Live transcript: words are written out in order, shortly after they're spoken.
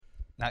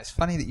Now, it's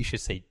funny that you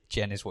should say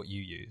Dzien is what you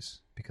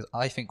use, because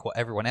I think what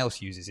everyone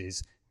else uses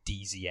is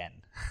Dzien.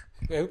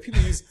 Well,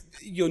 people use,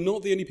 you're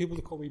not the only people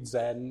to call me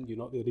Dzien. You're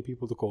not the only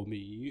people to call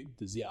me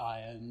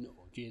Dzien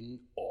or Dzien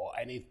or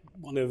any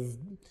one of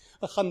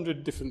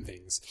 100 different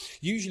things.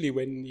 Usually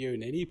when you're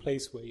in any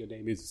place where your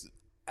name is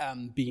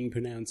being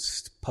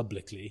pronounced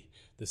publicly,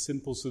 the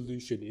simple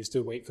solution is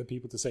to wait for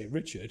people to say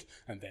Richard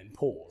and then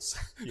pause.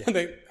 Yeah. And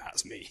then,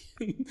 that's me.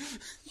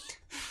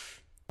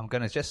 I'm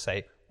going to just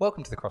say,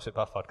 welcome to the CrossFit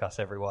Buff podcast,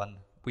 everyone.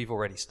 We've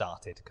already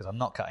started, because I'm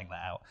not cutting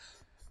that out.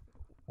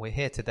 We're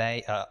here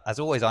today. As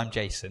always, I'm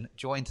Jason,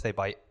 joined today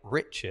by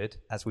Richard,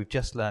 as we've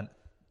just learned,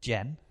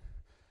 Dzien.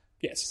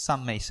 Yes.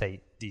 Some may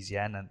say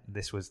Dzien, and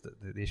this was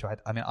the issue I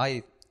had. I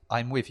mean,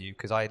 I'm with you,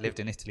 because I lived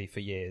in Italy for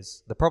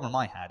years. The problem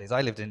I had is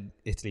I lived in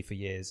Italy for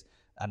years,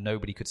 and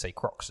nobody could say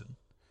Croxon.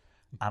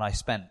 And I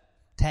spent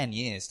 10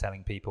 years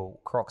telling people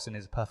Croxon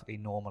is a perfectly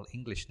normal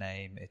English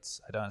name.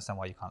 I don't understand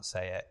why you can't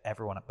say it.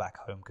 Everyone back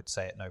home could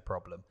say it, no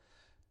problem.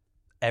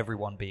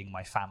 Everyone being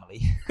my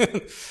family.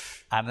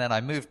 And then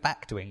I moved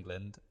back to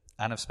England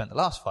and have spent the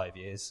last 5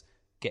 years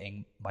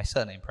getting my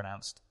surname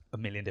pronounced a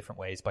million different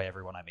ways by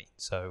everyone I meet.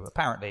 So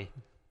apparently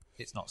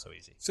it's not so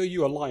easy. So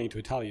you are lying to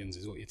Italians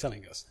is what you're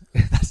telling us.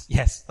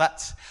 Yes,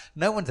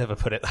 no one's ever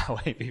put it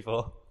that way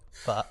before,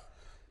 but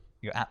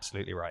you're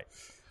absolutely right.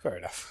 Fair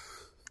enough.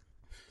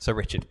 So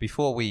Richard,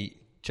 before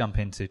we jump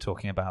into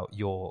talking about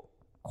your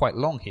quite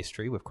long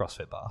history with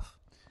CrossFit Bath,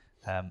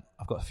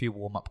 I've got a few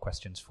warm-up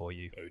questions for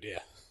you. Oh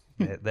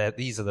dear.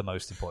 These are the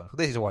most important.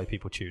 This is why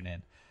people tune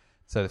in.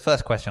 So the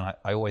first question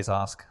I always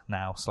ask,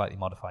 now slightly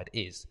modified,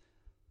 is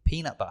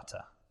peanut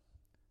butter,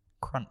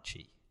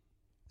 crunchy,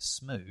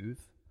 smooth,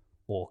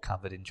 or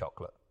covered in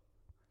chocolate?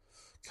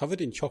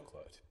 Covered in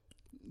chocolate,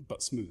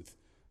 but smooth.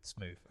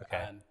 Smooth,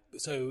 okay. And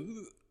so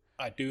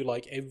I do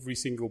like every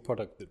single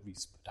product that we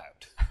put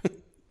out.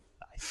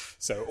 Nice.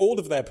 So all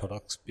of their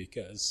products,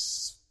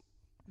 because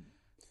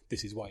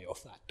this is why you're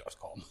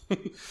fat.com. Do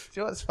you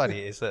know what's funny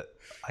is that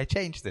I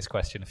changed this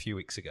question a few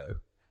weeks ago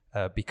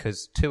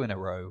because 2 in a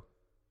row,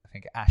 I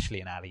think Ashley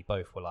and Ali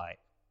both were like,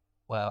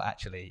 well,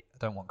 actually, I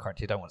don't want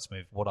crunchy, I don't want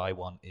smooth. What I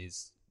want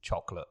is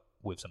chocolate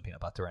with some peanut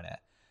butter in it.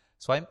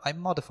 So I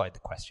modified the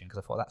question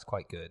because I thought that's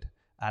quite good.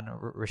 And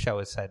Rochelle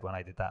has said when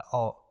I did that,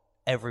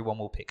 everyone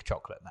will pick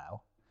chocolate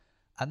now.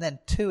 And then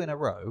 2 in a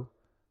row,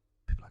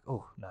 people are like,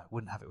 oh, no,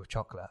 wouldn't have it with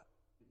chocolate.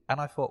 And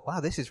I thought,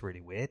 wow, this is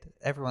really weird.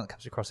 Everyone that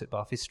comes to CrossFit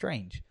Bath is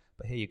strange.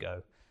 But here you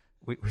go.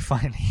 We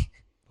finally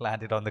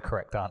landed on the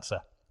correct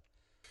answer.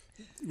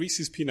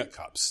 Reese's Peanut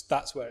Cups,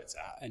 that's where it's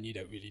at, and you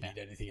don't really need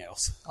anything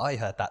else. I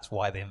heard that's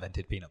why they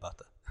invented peanut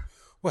butter.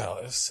 Well,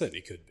 it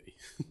certainly could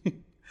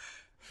be.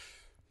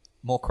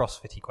 More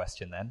CrossFit-y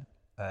question then.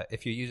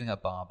 If you're using a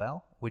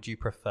barbell, would you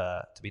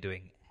prefer to be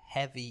doing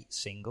heavy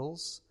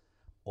singles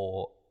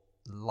or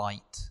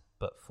light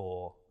but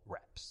for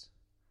reps?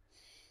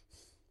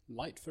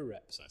 Light for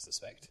reps, I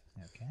suspect.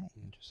 Okay,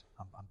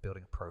 I'm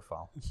building a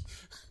profile.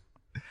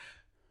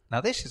 Now,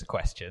 this is a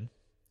question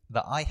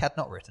that I had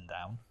not written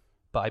down,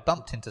 but I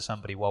bumped into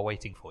somebody while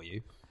waiting for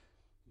you,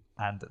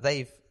 and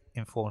they've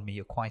informed me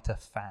you're quite a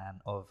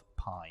fan of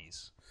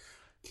pies.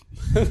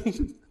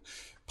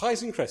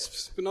 Pies and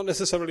crisps, but not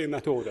necessarily in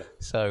that order.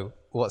 So,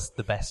 what's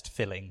the best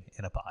filling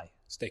in a pie?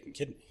 Steak and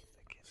kidney.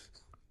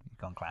 You've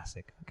gone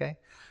classic. Okay.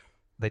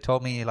 They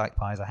told me you like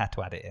pies. I had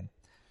to add it in.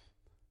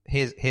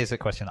 Here's a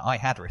question I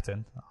had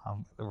written.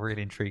 I'm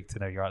really intrigued to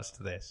know your answer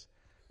to this.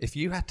 If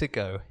you had to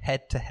go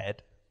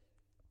head-to-head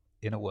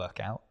in a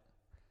workout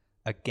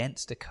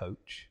against a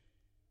coach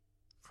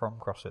from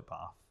CrossFit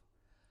Bath,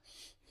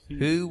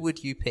 who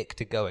would you pick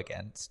to go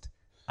against,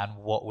 and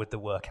what would the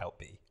workout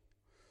be?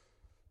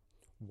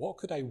 What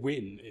could I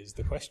win is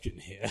the question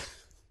here.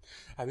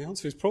 And the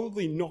answer is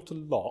probably not a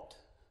lot.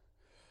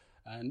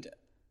 And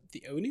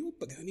the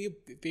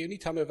only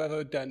time I've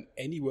ever done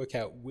any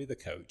workout with a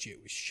coach, it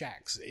was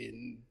Shaq's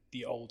in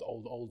the old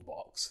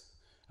box.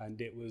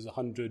 And it was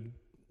 100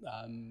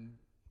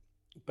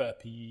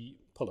 burpee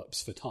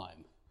pull-ups for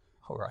time.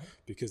 All right.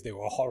 Because they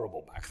were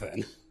horrible back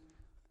then.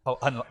 Oh,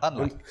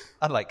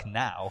 unlike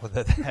now,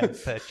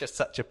 they're just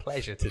such a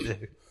pleasure to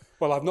do.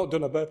 Well, I've not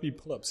done a burpee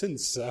pull-up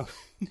since, so...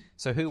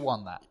 So who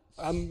won that?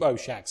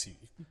 Shaq's. He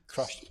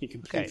crushed me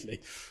completely.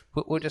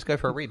 Okay. We'll just go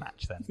for a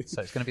rematch then.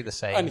 So it's going to be the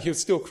same. And he'll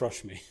still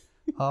crush me.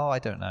 Oh, I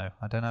don't know.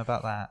 I don't know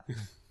about that.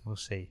 We'll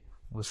see.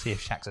 We'll see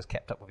if Shaq's has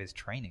kept up with his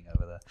training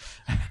over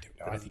I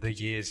don't know. I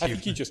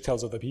think he just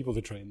tells other people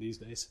to train these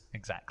days.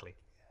 Exactly.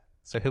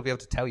 So he'll be able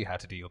to tell you how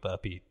to do your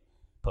burpee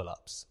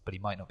pull-ups, but he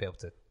might not be able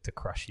to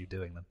crush you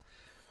doing them.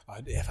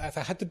 If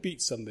I had to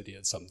beat somebody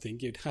at something,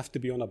 you'd have to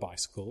be on a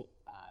bicycle,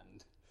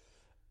 and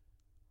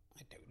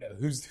I don't know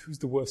who's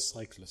the worst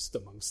cyclist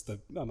amongst the.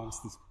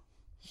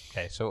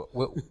 Okay, so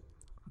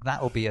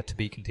that will be a to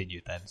be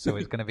continued then. So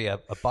it's going to be a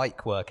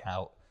bike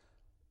workout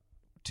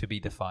to be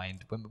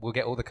defined. We'll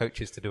get all the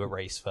coaches to do a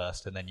race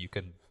first, and then you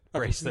can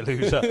race the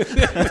loser.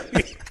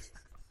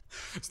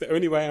 It's the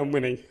only way I'm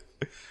winning.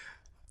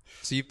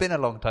 So you've been a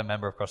long-time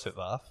member of CrossFit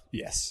Bath.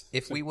 Yes.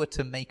 If we were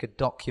to make a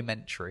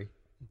documentary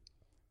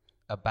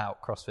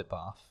about CrossFit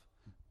Bath,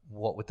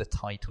 what would the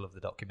title of the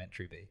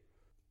documentary be?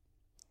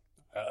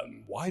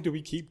 Why do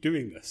we keep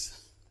doing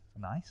this?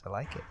 Nice, I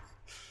like it.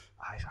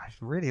 I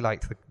really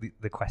liked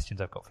the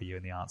questions I've got for you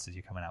and the answers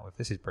you're coming out with.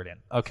 This is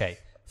brilliant. Okay,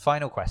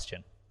 final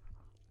question.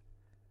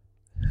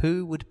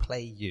 Who would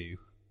play you,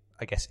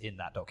 I guess, in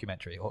that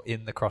documentary or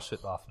in the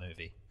CrossFit Bath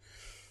movie?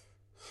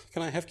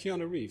 Can I have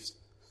Keanu Reeves?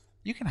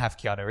 You can have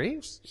Keanu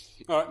Reeves.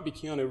 All right, be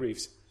Keanu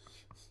Reeves.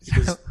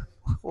 Because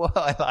What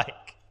I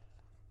like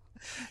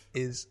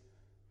is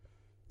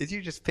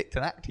you just picked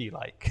an actor you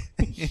like.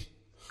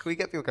 Can we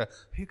get people go,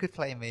 who could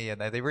play me?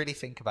 And they really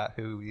think about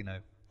who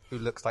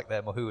looks like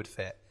them or who would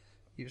fit.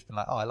 You've just been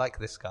like, oh, I like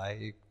this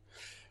guy.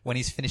 When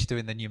he's finished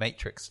doing the new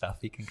Matrix stuff,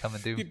 he can come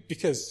and do...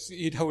 Because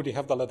he'd already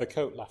have the leather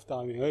coat left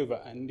arming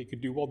over and he could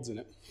do WODs in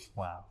it.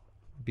 Wow.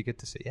 It'd be good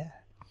to see, yeah.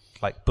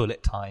 Like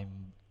bullet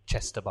time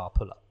chest bar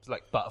pull-ups,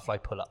 like butterfly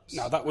pull-ups.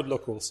 Now, that would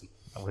look awesome.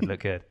 That would look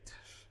good.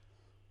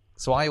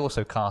 So I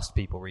also cast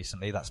people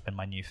recently. That's been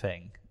my new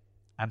thing.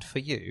 And for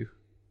you...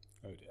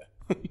 Oh,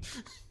 dear.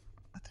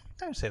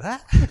 Don't say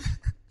that.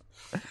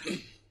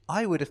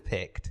 I would have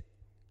picked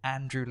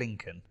Andrew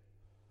Lincoln.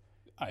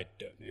 I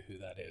don't know who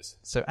that is.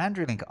 So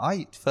Andrew Lincoln,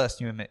 I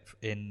first knew him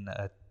in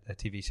a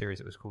TV series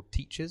that was called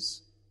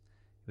Teachers.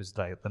 He was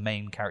like the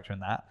main character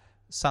in that.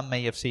 Some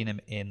may have seen him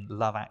in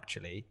Love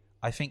Actually.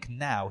 I think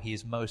now he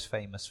is most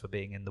famous for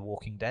being in The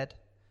Walking Dead,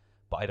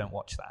 but I don't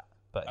watch that.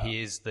 But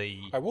he is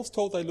the... I was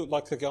told I looked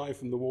like the guy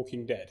from The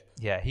Walking Dead.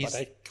 Yeah, he's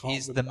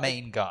the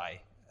main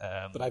guy.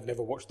 But I've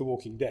never watched The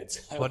Walking Dead.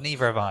 So. Well,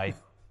 neither have I.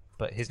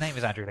 But his name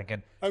is Andrew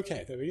Lincoln.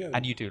 Okay, there we go.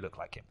 And you do look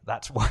like him.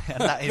 That's why,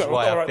 and that is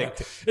why I picked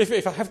him.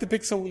 If I have to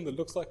pick someone that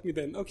looks like me,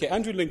 then okay,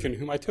 Andrew Lincoln,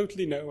 whom I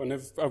totally know and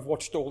I've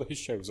watched all his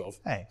shows of.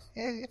 Hey,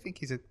 yeah, I think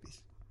he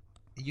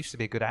used to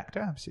be a good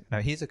actor. No,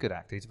 he's a good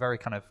actor. He's a very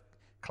kind of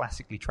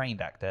classically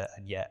trained actor,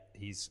 and yet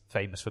he's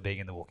famous for being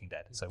in The Walking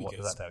Dead. So what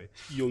does that tell you?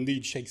 You'll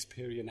need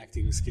Shakespearean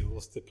acting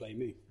skills to play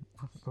me.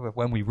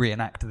 When we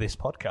reenact this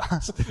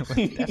podcast,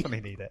 we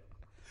definitely need it.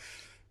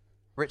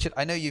 Richard,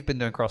 I know you've been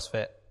doing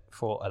CrossFit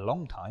for a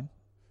long time.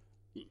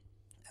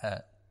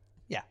 A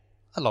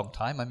long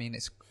time. I mean,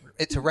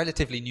 it's a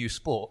relatively new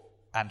sport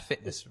and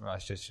fitness. I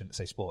shouldn't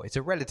say sport. It's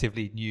a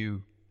relatively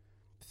new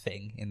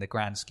thing in the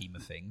grand scheme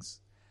of things.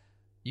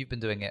 You've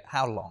been doing it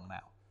how long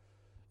now?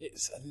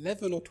 It's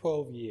 11 or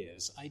 12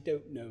 years. I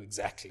don't know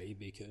exactly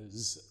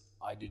because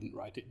I didn't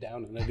write it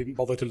down and I didn't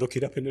bother to look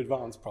it up in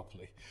advance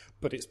properly.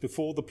 But it's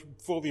before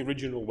the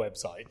original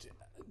website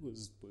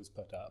was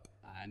put up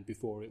and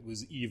before it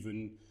was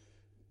even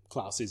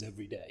classes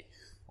every day.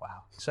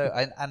 Wow. So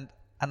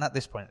and at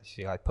this point,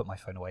 actually, I put my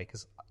phone away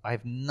because I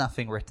have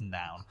nothing written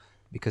down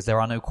because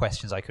there are no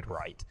questions I could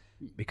write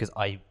because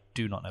I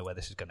do not know where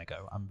this is going to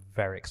go. I'm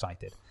very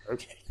excited.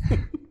 Okay.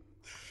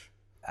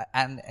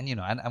 And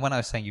when I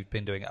was saying you've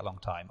been doing it a long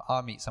time,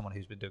 I meet someone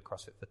who's been doing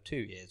CrossFit for 2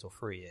 years or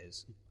 3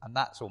 years, and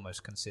that's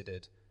almost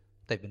considered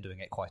they've been doing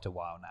it quite a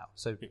while now.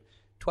 So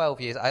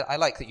 12 years, I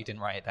like that you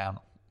didn't write it down.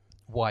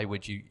 Why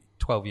would you,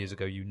 12 years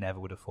ago, you never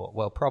would have thought,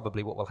 well,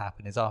 probably what will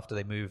happen is after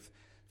they move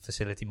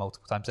facility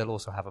multiple times, they'll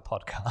also have a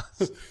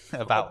podcast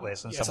about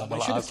this, and someone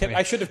will ask me.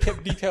 I should have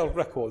kept detailed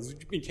records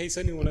in case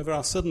anyone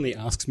ever suddenly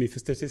asks me for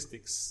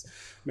statistics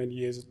many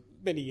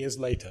years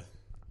later.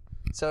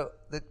 So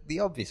the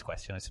obvious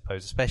question, I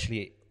suppose,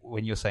 especially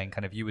when you're saying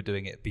kind of you were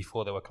doing it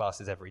before there were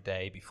classes every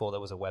day, before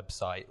there was a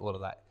website, all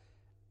of that,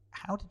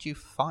 how did you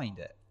find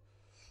it?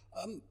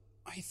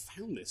 I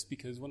found this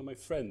because one of my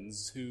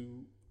friends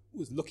who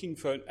was looking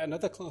for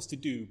another class to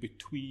do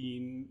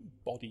between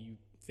body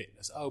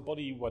fitness,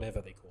 body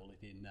whatever they call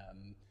it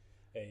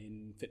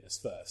in Fitness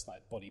First,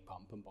 like body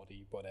pump and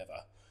body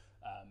whatever.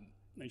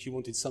 And she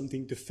wanted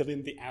something to fill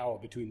in the hour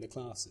between the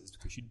classes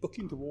because she'd book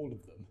into all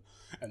of them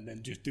and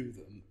then just do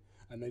them.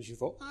 And then she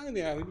thought, I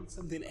need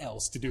something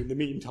else to do in the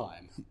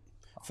meantime.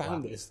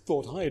 Found this,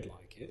 thought I'd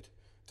like it,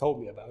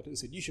 told me about it and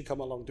said, you should come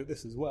along to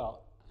this as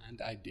well.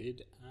 And I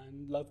did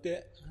and loved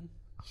it and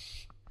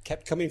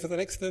kept coming for the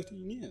next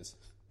 13 years.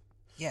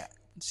 Yeah.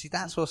 See,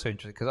 that's also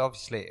interesting because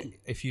obviously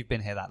if you've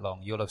been here that long,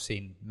 you'll have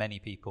seen many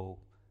people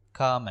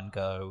come and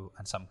go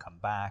and some come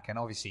back. And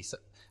obviously,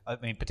 I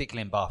mean,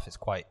 particularly in Bath, it's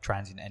quite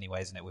transient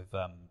anyway, isn't it, with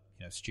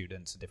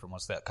students and different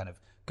ones that kind of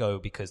go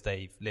because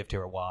they've lived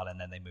here a while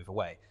and then they move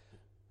away.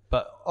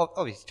 But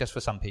obviously, just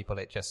for some people,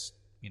 it just,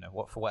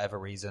 for whatever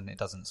reason, it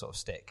doesn't sort of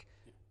stick.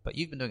 But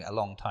you've been doing it a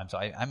long time, so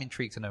I'm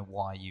intrigued to know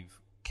why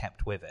you've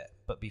kept with it.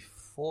 But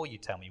before you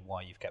tell me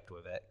why you've kept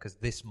with it, because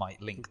this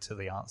might link to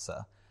the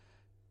answer,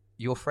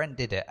 your friend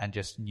did it and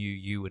just knew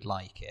you would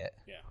like it.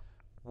 Yeah.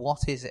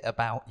 What is it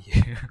about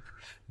you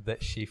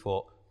that she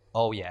thought,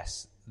 oh,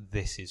 yes,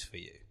 this is for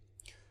you?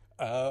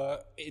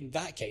 In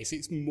that case,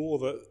 it's more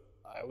that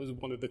I was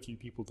one of the few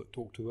people that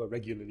talked to her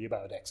regularly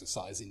about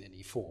exercise in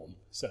any form.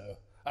 So,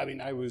 I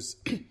mean, I was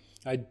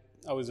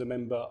I was a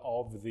member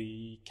of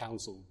the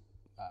council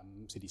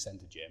city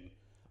centre gym,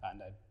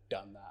 and I'd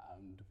done that,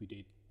 and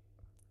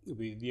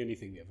the only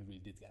thing we ever really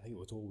did, I think it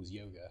was always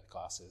yoga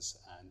classes,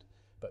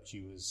 but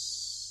she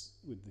was,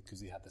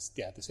 because they had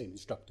the same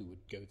instructor, would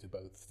go to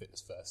both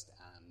Fitness First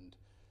and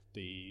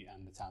the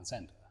town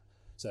centre.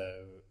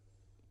 So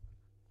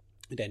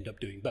I'd end up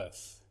doing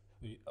both,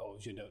 or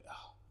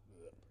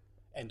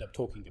end up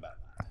talking about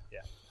that.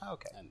 Yeah.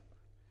 Okay. And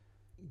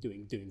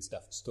doing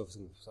stuff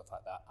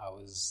like that. I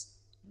was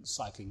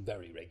cycling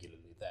very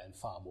regularly then,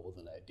 far more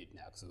than I did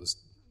now, because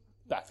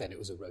back then it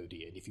was a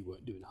roadie, and if you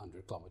weren't doing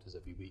 100 kilometres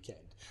every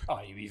weekend,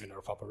 are you even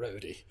a proper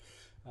roadie?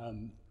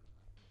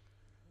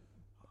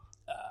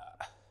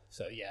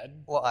 So yeah.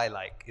 What I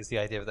like is the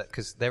idea of that,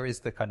 because there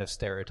is the kind of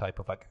stereotype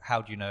of like,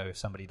 how do you know if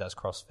somebody does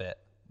CrossFit?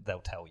 They'll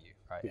tell you,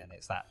 right? Yeah. And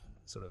it's that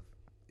sort of,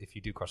 if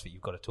you do CrossFit,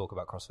 you've got to talk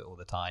about CrossFit all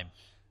the time.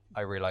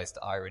 I realised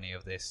the irony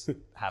of this,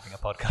 having a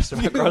podcast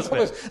about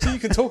CrossFit. So you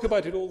can talk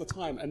about it all the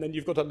time, and then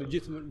you've got a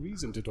legitimate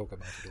reason to talk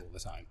about it all the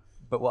time.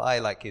 But what I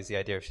like is the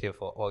idea of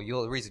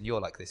the reason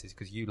you're like this is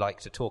because you like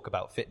to talk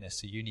about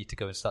fitness, so you need to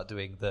go and start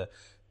doing the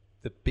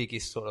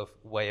biggest sort of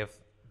way of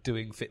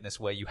doing fitness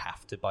where you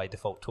have to, by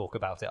default, talk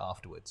about it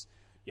afterwards.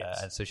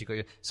 Yes. And so she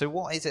got. So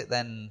what is it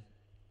then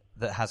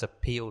that has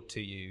appealed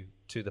to you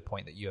to the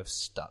point that you have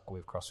stuck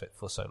with CrossFit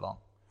for so long?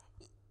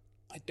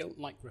 I don't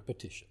like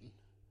repetition,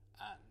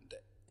 and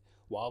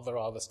while there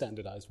are the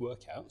standardized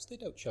workouts, they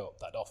don't show up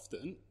that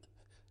often.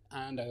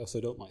 And I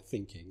also don't like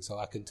thinking, so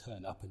I can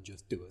turn up and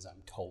just do as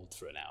I'm told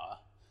for an hour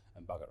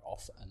and bugger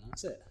off, and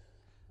that's it.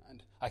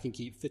 And I can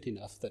keep fit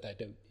enough that I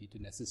don't need to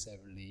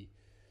necessarily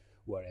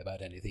worry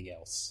about anything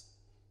else.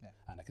 Yeah.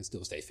 And I can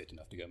still stay fit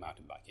enough to go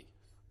mountain biking.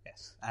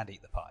 Yes, and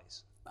eat the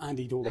pies. And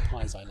eat all the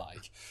pies I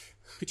like.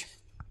 Which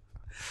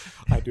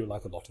I do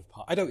like a lot of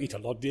pie. I don't eat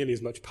nearly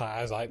as much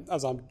pie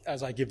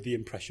as I give the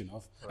impression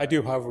of. Right. I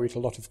do, however, eat a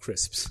lot of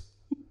crisps.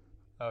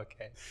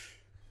 Okay.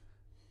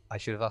 I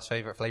should have asked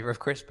favourite flavour of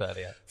crisp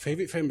earlier.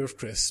 Favourite flavour of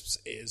crisps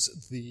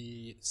is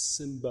the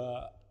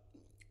Simba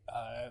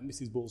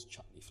Mrs. Ball's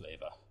chutney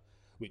flavour,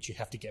 which you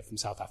have to get from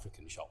South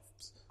African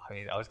shops. I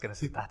mean, I was going to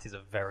say that is a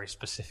very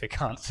specific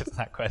answer to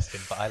that question,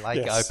 but I like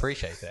it. I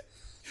appreciate it.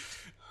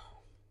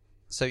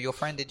 So your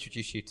friend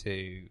introduced you to...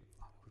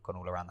 We've gone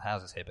all around the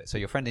houses here, but so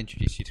your friend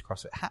introduced you to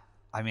CrossFit.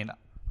 I'm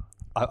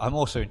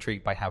also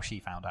intrigued by how she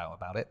found out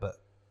about it,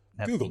 but...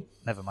 Google.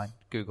 Never mind.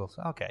 Google.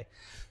 Okay.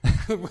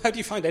 How do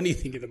you find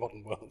anything in the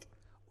modern world?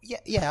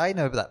 Yeah, I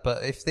know that.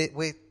 But if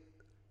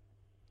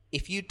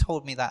you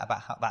told me that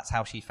about that's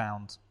how she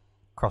found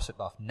CrossFit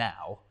Bath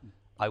now,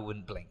 I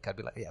wouldn't blink. I'd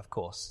be like, yeah, of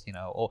course.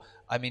 Or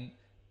I mean,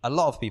 a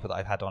lot of people that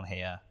I've had on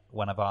here,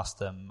 when I've asked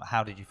them,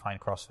 how did you find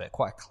CrossFit?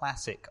 Quite a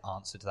classic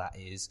answer to that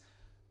is,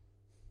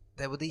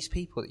 there were these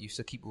people that used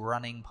to keep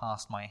running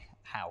past my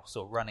house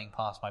or running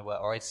past my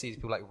work, or I'd see these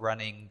people like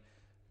running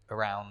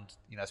around,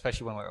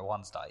 especially when we were at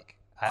Wansdyke.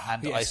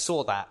 And yes. I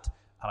saw that,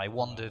 and I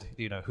wondered,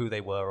 who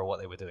they were or what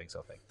they were doing,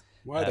 sort of thing.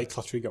 Why are they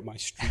cluttering up my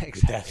street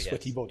with their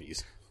sweaty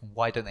bodies?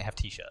 Why don't they have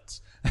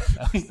T-shirts?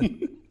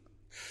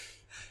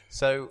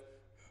 So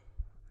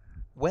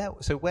where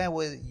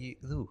were you?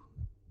 Ooh.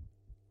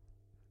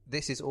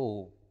 This is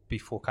all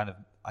before kind of,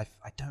 I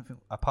don't think,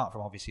 apart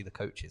from obviously the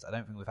coaches, I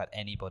don't think we've had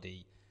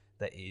anybody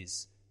that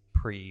is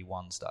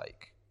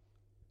pre-Wansdyke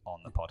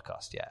on the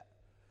podcast yet.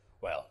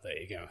 Well, there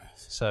you go.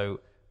 So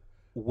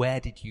where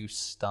did you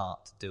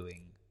start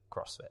doing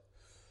CrossFit?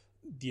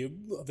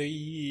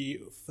 The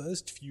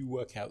first few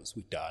workouts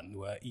we'd done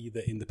were either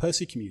in the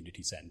Percy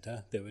Community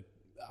Centre.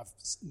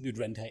 You'd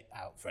rent it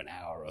out for an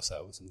hour or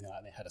so, something like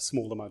that. They had a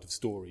small amount of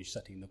storage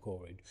setting the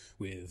core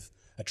with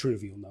a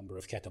trivial number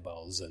of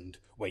kettlebells and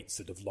weights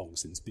that have long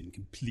since been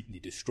completely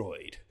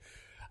destroyed.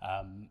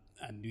 And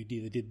we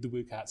either did the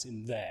workouts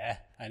in there,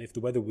 and if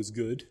the weather was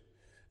good,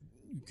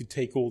 you could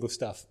take all the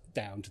stuff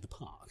down to the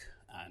park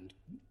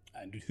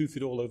and hoof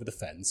it all over the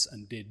fence,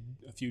 and did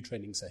a few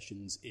training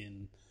sessions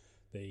in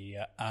the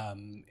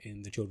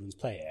children's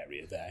play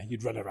area there.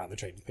 You'd run around the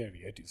training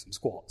area, do some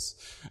squats,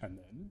 and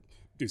then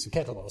do some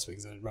kettlebell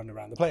swings, and run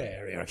around the play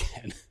area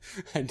again.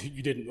 And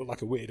you didn't look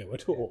like a weirdo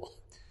at all.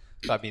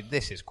 I mean,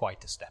 this is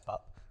quite a step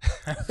up.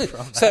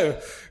 So,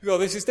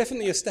 this is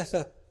definitely a step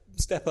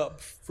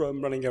up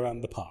from running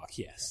around the park,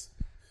 yes.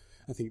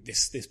 I think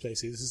this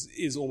place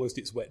is almost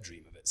its wet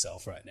dream of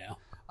itself right now.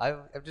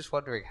 I'm just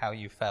wondering how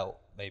you felt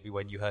maybe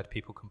when you heard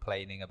people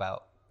complaining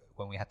about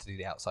when we had to do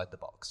the outside the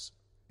box.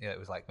 It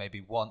was like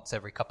maybe once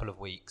every couple of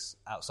weeks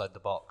outside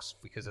the box,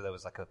 because there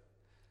was like the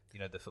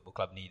football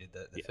club needed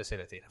the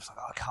facility. And I was like,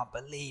 I can't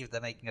believe they're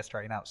making us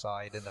train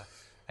outside.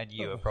 And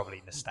you were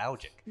probably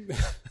nostalgic.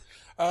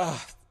 The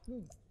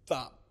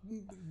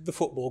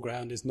football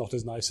ground is not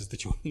as nice as the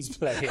children's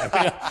play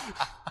area.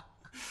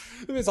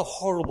 There's a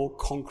horrible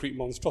concrete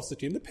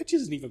monstrosity, and the pitch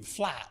isn't even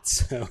flat.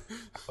 So.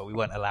 But we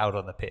weren't allowed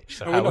on the pitch.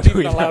 So we're not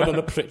even allowed on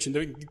the pitch, and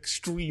the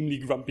extremely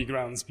grumpy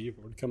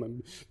groundspeople would come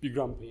and be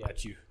grumpy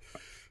at you.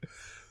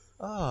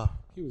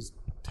 He was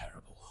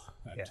terrible.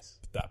 And yes.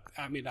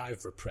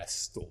 I've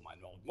repressed all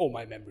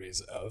my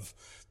memories of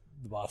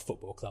the Bath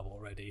Football Club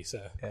already,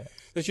 so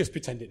let's just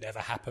pretend it never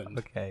happened.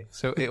 Okay,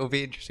 so it will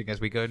be interesting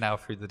as we go now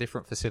through the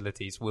different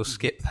facilities. We'll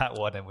skip that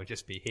one and we'll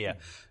just be here.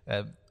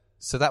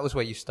 So that was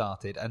where you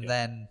started, and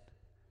then...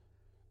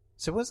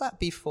 So was that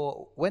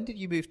before... When did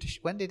you move to...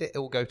 When did it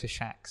all go to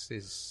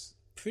Shax's...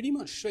 pretty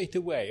much straight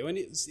away. When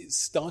it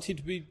started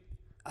to be,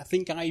 I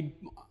think I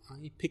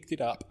picked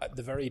it up at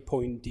the very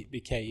point it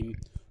became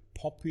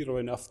popular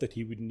enough that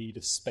he would need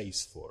a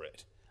space for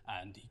it,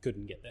 and he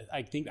couldn't get there. I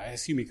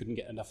assume he couldn't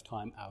get enough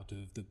time out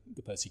of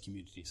the Percy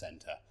Community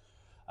Centre,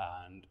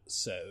 and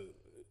so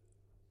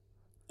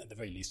at the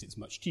very least, it's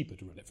much cheaper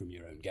to run it from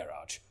your own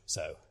garage.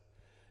 So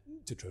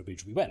to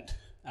Trowbridge we went,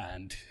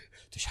 and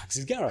to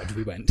Shax's garage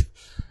we went,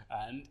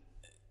 and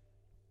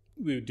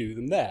we would do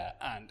them there.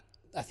 And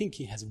I think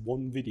he has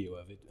one video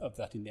of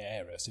that in the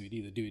area, so he'd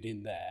either do it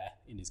in there,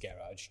 in his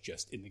garage,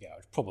 just in the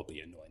garage,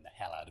 probably annoying the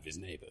hell out of his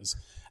neighbours.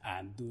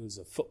 And there was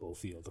a football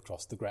field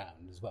across the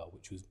ground as well,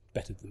 which was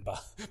better than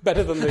Bath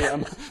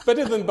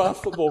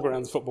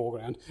football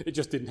ground. It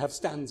just didn't have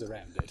stands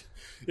around it.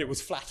 It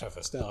was flatter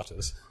for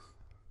starters.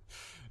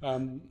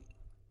 And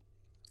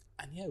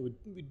yeah,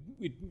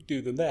 we'd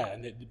do them there,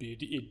 and it'd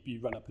be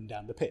run up and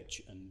down the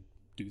pitch and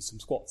do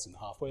some squats in the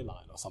halfway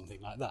line or something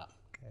like that.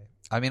 Okay.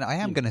 I mean, I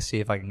am going to see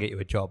if I can get you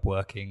a job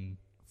working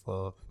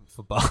for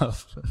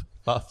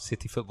Bath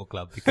City Football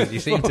Club, because you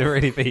seem to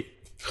really be...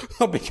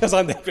 Because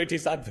I'm their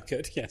British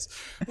advocate, yes.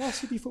 Bath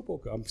City Football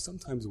Club,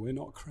 sometimes we're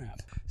not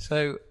crap.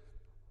 So,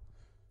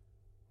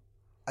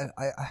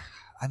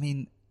 I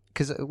mean,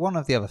 because one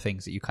of the other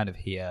things that you kind of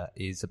hear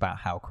is about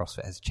how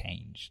CrossFit has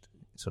changed.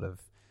 Sort of,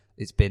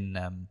 it's been,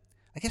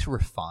 I guess,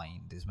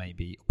 refined is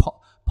maybe,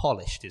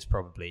 polished is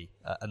probably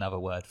another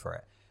word for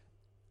it.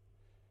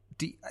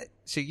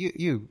 So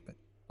you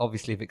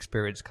obviously have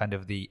experienced kind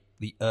of the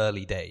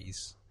early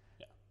days,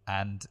 yeah.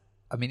 And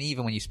I mean,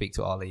 even when you speak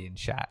to Ollie and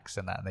Shax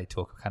and that, and they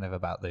talk kind of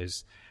about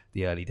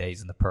the early days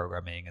and the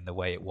programming and the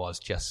way it was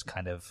just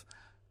kind of,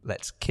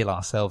 let's kill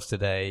ourselves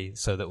today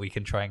so that we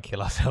can try and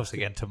kill ourselves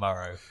again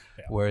tomorrow.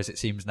 Yeah. Whereas it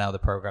seems now the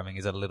programming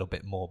is a little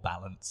bit more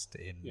balanced.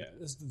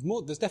 There's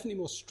definitely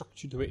more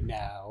structure to it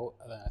now.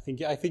 I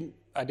think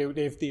I don't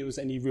know if there was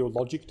any real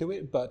logic to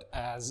it, but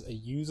as a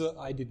user,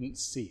 I didn't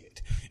see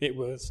it. It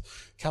was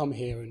come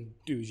here and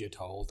do as you're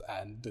told,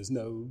 and there's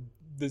not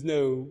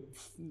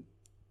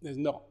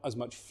as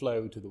much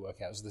flow to the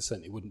workouts. There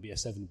certainly wouldn't be a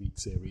 7-week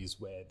series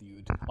where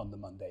on the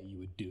Monday you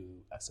would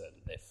do a certain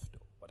lift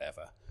or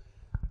whatever.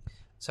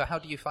 So how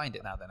do you find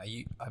it now then?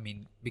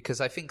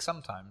 Because I think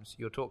sometimes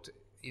you'll talk to,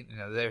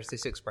 there's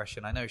this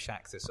expression, I know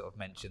Shax has sort of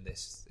mentioned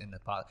this in the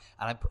past,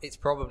 and it's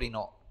probably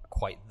not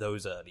quite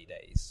those early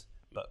days,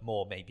 but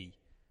more maybe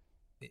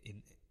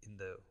in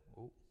the...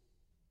 Ooh,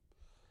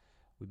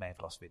 we may have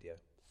lost video.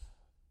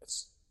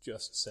 It's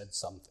just said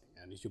something,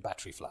 and is your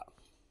battery flat?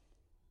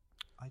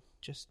 I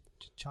just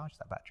charged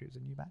that battery. It was a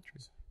new battery.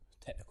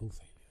 Technical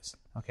failures.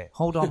 Okay,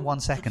 hold on 1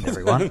 second,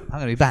 everyone. I'm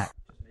going to be back.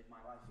 Just made my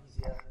life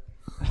easier.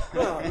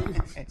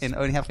 In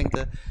only having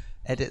to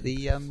edit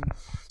the...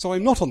 So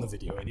I'm not on the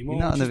video anymore.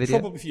 You're not on the video?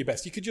 Probably for your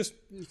best. You could just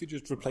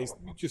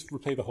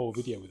replay the whole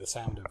video with the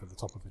sound over the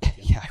top of it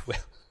again. Yeah, I will.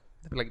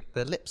 Like,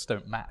 the lips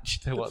don't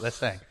match to what they're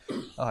saying.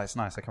 Oh, it's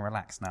nice. I can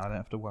relax now. I don't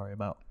have to worry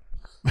about...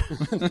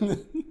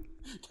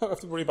 Don't have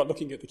to worry about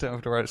looking at the... Don't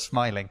have to worry about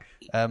smiling.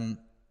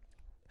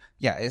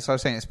 Yeah, so I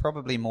was saying it's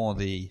probably more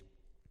the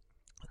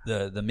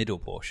middle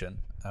portion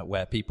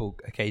where people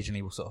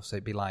occasionally will sort of say,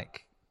 be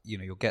like,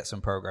 you'll get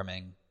some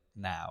programming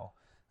now,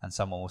 and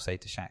someone will say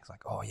to Shax,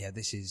 like, oh yeah,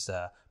 this is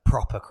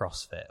proper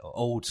CrossFit or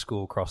old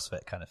school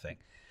CrossFit kind of thing.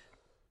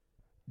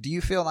 Do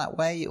you feel that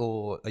way,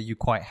 or are you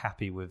quite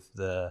happy with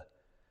the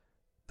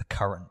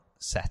current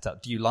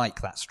setup? Do you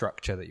like that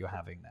structure that you're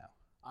having now?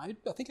 I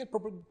think I'd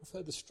probably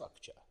prefer the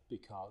structure,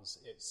 because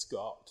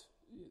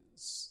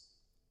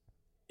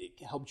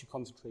it helps you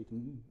concentrate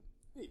and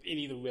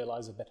either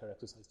realize a better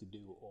exercise to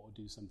do or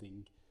do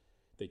something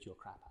that you're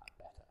crap at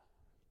better.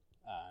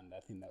 And I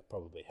think that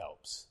probably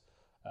helps.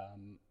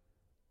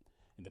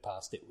 In the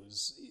past, there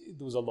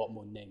was a lot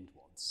more named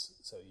WODs.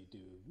 So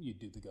you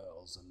do the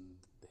girls and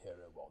the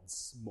hero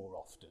WODs more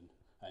often.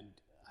 And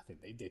I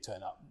think they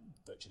turn up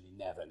virtually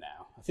never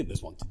now. I think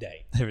there's one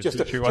today. There is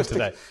literally one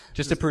today.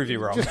 Just to prove you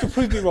wrong. Just to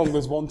prove me wrong,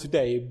 there's one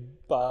today.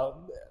 But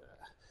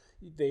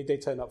they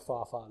turn up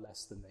far, far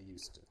less than they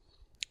used to.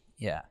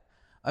 Yeah.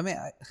 I mean,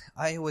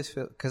 I always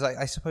feel... Because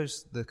I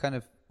suppose the kind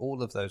of...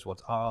 All of those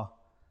WODs are...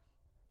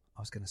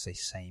 I was going to say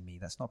samey.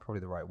 That's not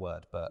probably the right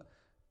word. But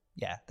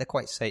yeah, they're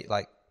quite...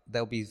 Like,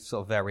 there'll be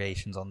sort of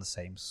variations on the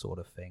same sort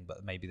of thing.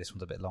 But maybe this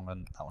one's a bit longer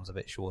and that one's a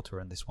bit shorter.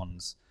 And this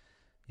one's,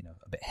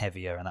 a bit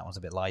heavier and that one's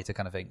a bit lighter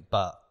kind of thing.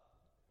 But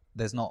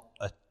there's not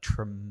a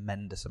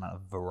tremendous amount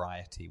of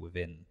variety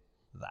within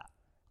that.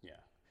 Yeah.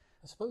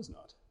 I suppose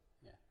not.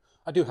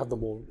 I do have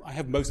them all. I've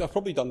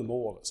probably done them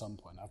all at some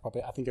point.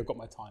 I think I've got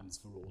my times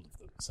for all of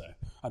them. So,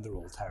 and they're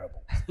all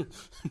terrible.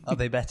 Are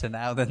they better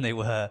now than they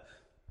were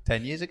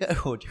 10 years ago?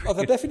 Or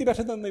they're definitely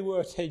better than they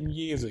were 10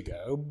 years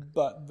ago.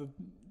 But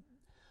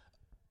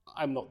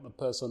I'm not the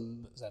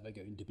person that's ever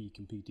going to be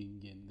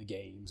competing in the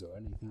games or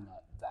anything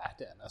like that.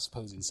 And I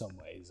suppose in some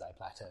ways I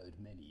plateaued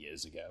many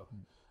years ago,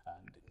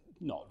 and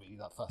not really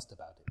that fussed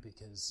about it,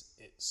 because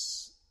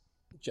it's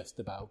just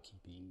about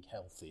keeping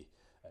healthy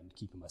and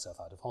keeping myself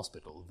out of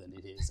hospital than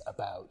it is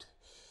about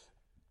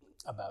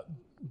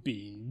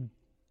being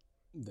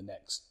the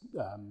next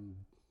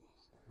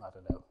I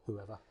don't know,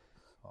 whoever.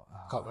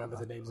 Can't remember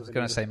the names. I was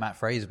going to say Matt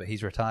Fraser, but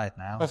he's retired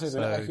now. I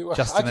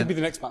Justin could be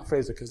the next Matt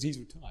Fraser because he's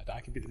retired. I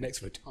could be the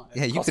next retired.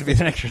 Yeah, you could be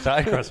the next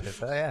retired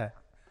CrossFit. Yeah.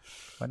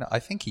 Well, no, I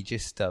think he's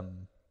just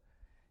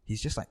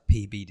like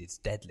PB'd his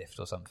deadlift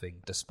or something,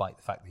 despite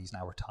the fact that he's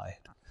now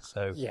retired.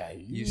 So yeah,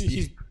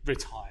 he's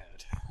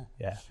retired.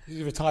 Yeah,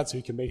 he's retired so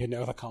he can make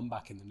another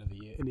comeback in a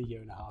year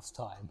and a half's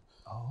time.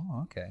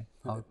 Oh, okay.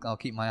 I'll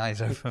keep my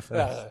eyes open for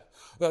that.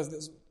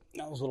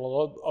 That was a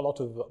lot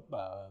of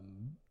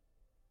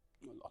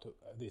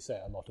they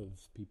say a lot of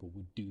people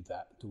would do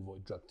that to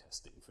avoid drug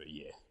testing for a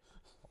year.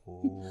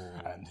 Ooh.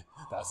 And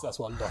that's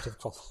what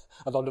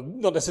a lot of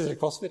not necessarily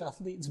CrossFit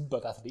athletes,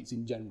 but athletes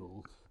in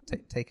general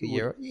take a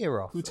year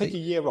off. Would take a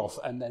year off,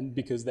 and then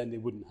because then they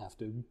wouldn't have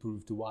to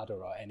prove to WADA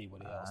or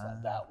anybody else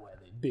like that where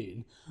they'd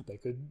been, they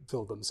could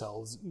turn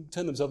themselves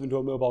into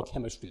a mobile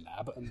chemistry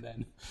lab, and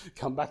then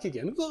come back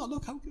again. Oh,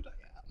 look how good I am!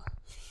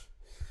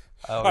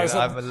 Oh,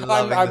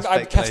 yeah,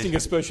 I'm casting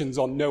aspersions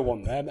on no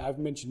one there. I've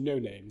mentioned no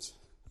names.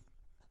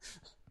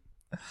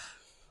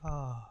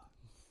 Oh,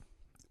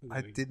 I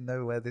didn't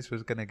know where this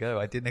was going to go.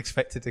 I didn't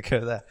expect it to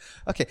go there.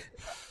 Okay,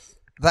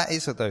 that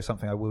is, though,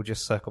 something I will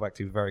just circle back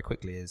to very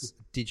quickly is,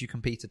 did you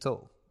compete at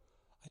all?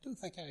 I don't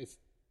think I've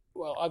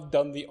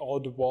done the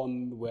odd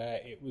one where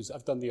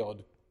I've done the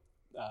odd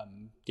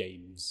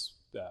games,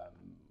 or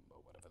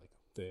whatever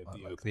they call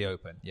the Open. The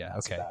Open, yeah,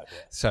 okay.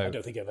 So I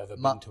don't think I've ever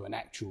been to an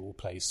actual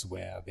place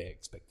where they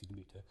expected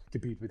me to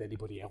compete with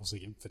anybody else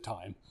again for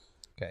time.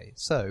 Okay,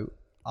 so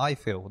I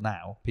feel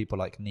now people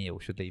like Neil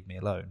should leave me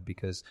alone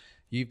because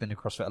you've been in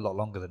CrossFit a lot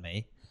longer than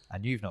me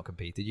and you've not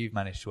competed. You've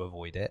managed to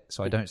avoid it,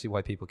 so I don't see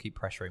why people keep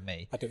pressuring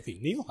me. I don't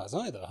think Neil has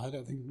either. I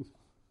don't think...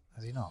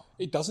 Has he not?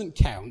 It doesn't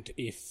count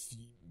if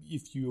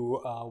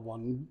you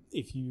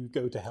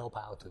go to help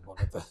out at one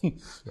of them.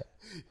 Yeah.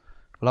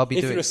 Well,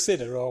 if you're a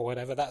sitter or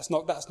whatever, that's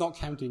not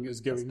counting as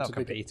going that's not to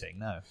competing.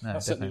 No,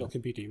 that's certainly not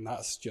competing.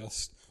 That's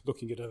just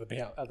looking at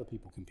other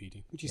people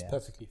competing, which is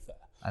perfectly fair.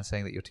 And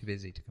saying that you're too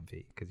busy to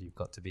compete because you've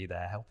got to be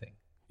there helping.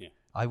 Yeah,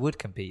 I would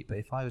compete, but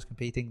if I was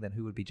competing, then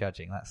who would be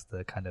judging? That's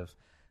the kind of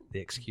the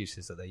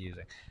excuses that they're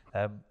using.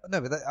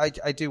 No, but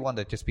I do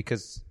wonder just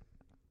because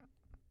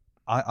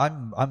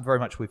I'm very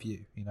much with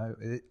you. You know,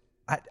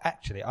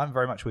 actually, I'm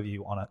very much with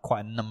you on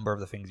quite a number of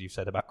the things you've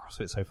said about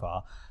CrossFit so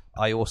far.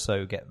 I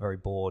also get very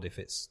bored if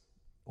it's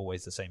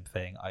always the same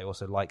thing. I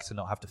also like to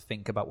not have to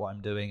think about what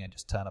I'm doing and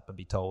just turn up and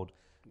be told,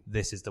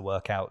 this is the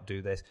workout,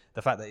 do this.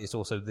 The fact that it's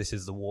also, this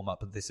is the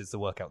warm-up and this is the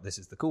workout, this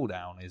is the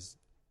cool-down is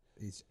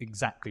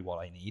exactly what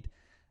I need.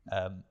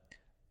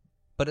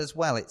 But as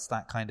well, it's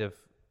that kind of,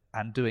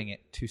 and doing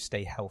it to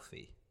stay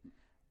healthy.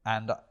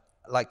 And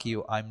like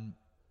you, I'm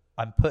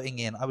putting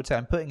in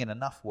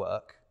enough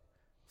work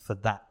for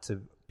that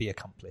to be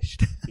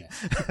accomplished. Yeah.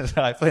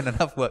 So I put in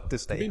enough work to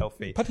stay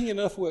healthy. Putting in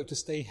enough work to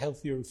stay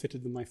healthier and fitter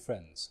than my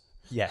friends.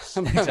 Yes,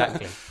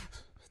 exactly.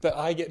 That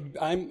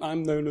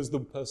I'm known as the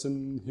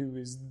person who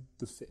is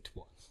the fit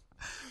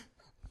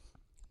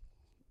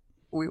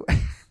one.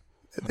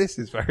 This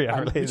is very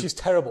unrelated. Which is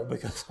terrible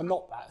because I'm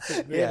not that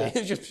fit, really. Yeah.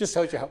 It just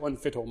tells you how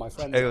unfit all my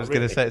friends are. I was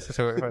going to say it's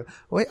so.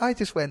 Wait, I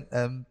just went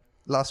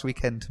last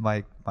weekend to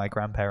my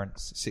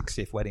grandparents'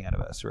 60th wedding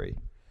anniversary,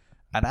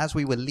 and as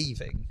we were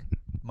leaving,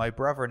 my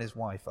brother and his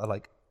wife are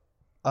like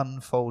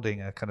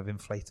unfolding a kind of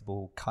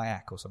inflatable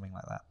kayak or something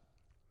like that.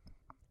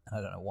 And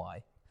I don't know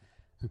why.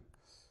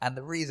 And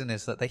the reason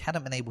is that they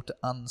hadn't been able to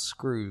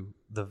unscrew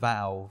the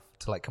valve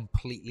to like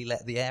completely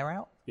let the air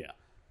out. Yeah.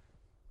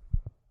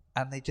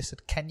 And they just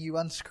said, "Can you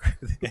unscrew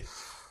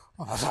this?"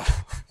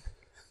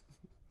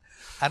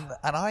 and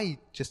I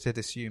just had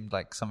assumed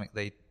like something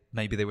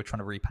maybe they were trying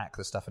to repack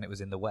the stuff and it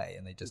was in the way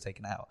and they'd just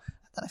taken it out. And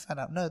then I found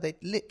out, no,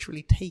 they'd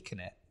literally taken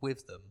it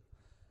with them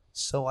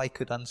so I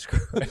could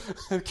unscrew it.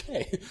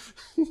 Okay.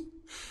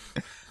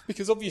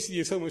 Because obviously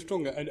you're so much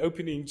stronger and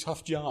opening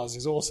tough jars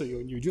is also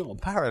your new job.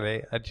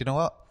 Apparently. And do you know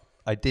what?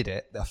 I did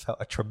it. I felt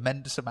a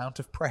tremendous amount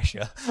of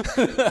pressure.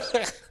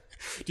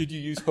 Did you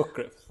use hook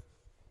grip?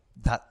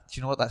 Do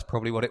you know what? That's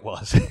probably what it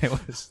was. It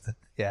was,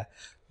 yeah.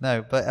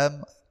 No, but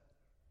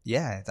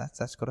yeah,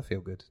 that's got to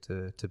feel good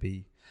to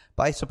be.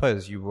 But I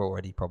suppose you were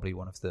already probably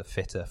one of the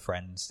fitter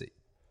friends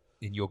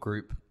in your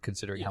group,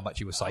 considering how much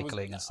you were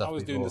cycling and stuff. I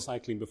was doing the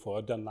cycling before.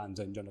 I'd done Land's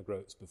End John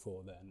O'Groats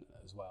before then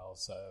as well.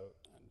 So,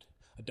 and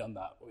I'd done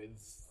that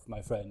with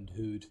my friend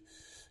who'd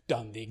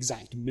done the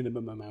exact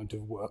minimum amount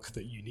of work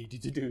that you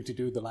needed to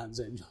do the Land's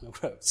End John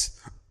O'Groats.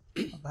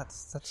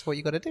 That's what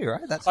you got to do,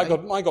 right?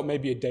 I got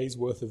maybe a day's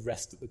worth of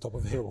rest at the top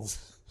of hills.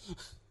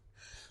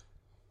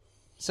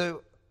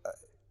 So,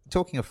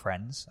 talking of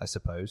friends, I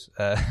suppose.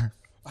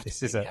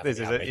 This is an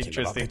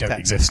interesting. They don't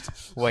exist.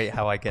 Wait,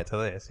 how I get to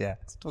this? Yeah,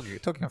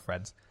 talking of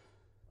friends.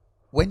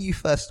 When you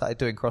first started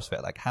doing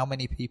CrossFit, like how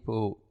many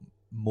people,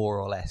 more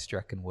or less, do you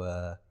reckon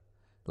were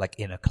like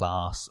in a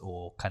class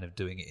or kind of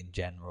doing it in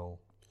general?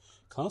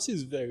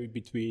 Classes vary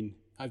between.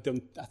 I've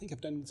done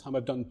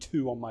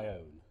 2 on my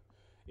own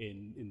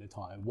in the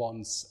time.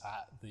 Once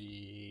at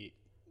the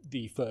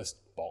first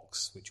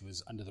box, which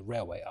was under the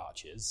railway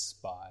arches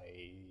by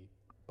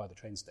the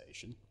train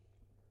station.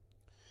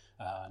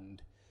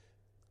 and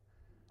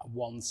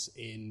once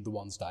in the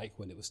Wansdyke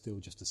when it was still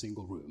just a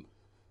single room.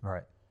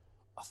 Right.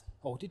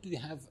 Or did they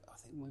have? I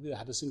think maybe they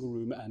had a single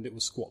room, and it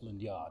was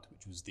Scotland Yard,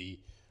 which was the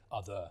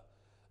other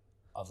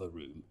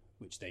room,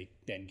 which they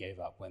then gave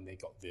up when they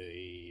got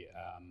the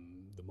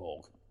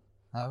morgue.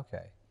 Oh,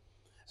 okay.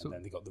 And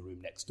then they got the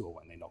room next door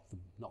when they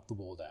knocked the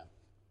wall down.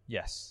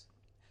 Yes.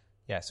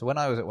 Yeah. So when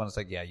I was at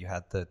Wansdyke, you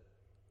had the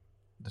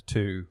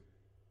two,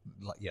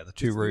 the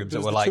two rooms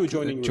that were like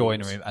joining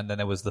room, and then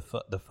there was the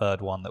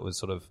third one that was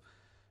sort of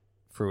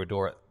through a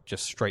door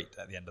just straight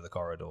at the end of the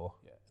corridor.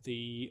 Yeah.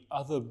 The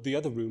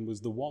other room was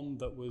the one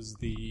that was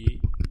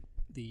the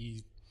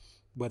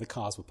where the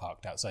cars were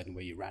parked outside and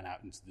where you ran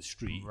out into the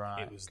street.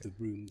 Right, it was the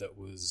room that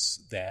was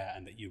there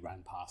and that you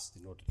ran past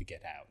in order to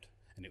get out,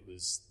 and it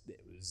was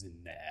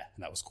in there,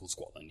 and that was called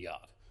Scotland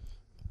Yard.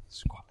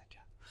 Scotland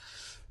Yard.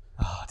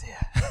 Oh dear.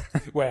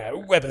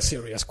 where the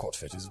serious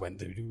quadfitters went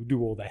to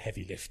do all their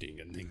heavy lifting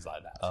and things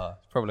like that.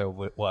 Probably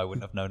why I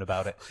wouldn't have known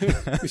about it.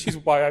 Which is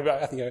why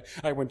I think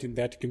I went in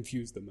there to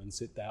confuse them and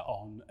sit there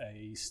on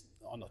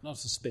not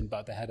a spin,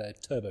 but they had a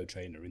turbo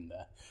trainer in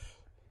there.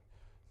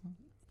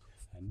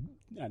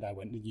 And I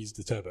went and used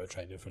the turbo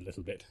trainer for a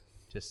little bit.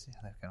 Just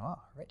they're going,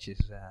 Rich is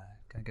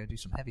going to go do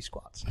some heavy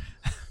squats.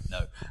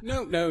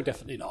 No,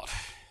 definitely not.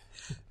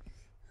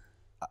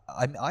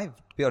 I to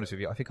be honest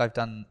with you, I think I've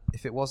done.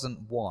 If it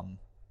wasn't one,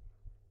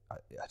 I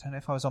don't know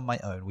if I was on my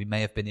own. We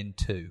may have been in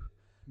two,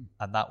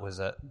 and that was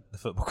at the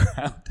football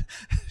ground.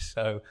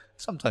 So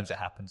sometimes it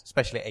happens,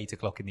 especially at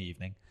 8:00 in the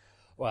evening.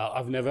 Well,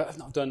 I've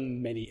not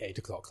done many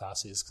 8:00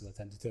 classes because I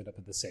tend to turn up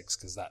at the 6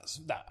 because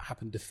that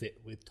happened to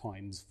fit with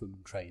times from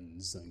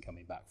trains and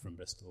coming back from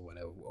Bristol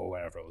or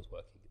wherever I was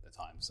working at the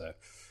time. So,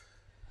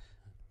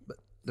 but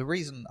the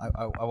reason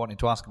I wanted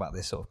to ask about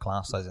this sort of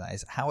class size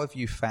is how have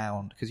you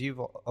found, because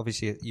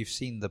you've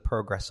seen the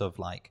progress of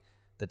like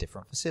the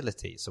different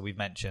facilities. So we've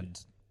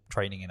mentioned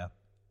training in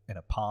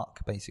a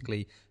park,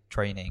 basically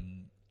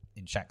training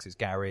in Shax's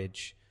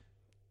garage.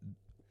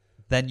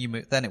 Then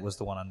Then it was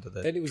the one under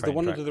the. Then it was the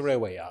one under the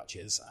railway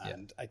arches,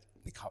 and I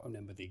can't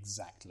remember the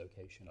exact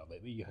location of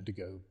it. But you had to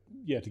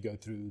go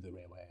through the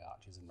railway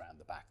arches and round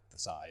the back, the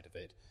side of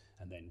it,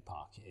 and then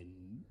park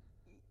in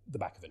the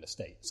back of an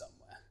estate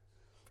somewhere.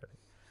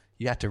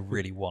 You had to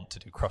really want to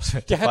do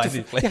CrossFit.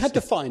 You had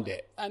to find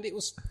it, and it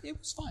was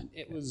fine.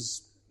 It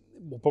was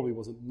probably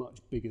wasn't much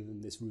bigger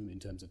than this room in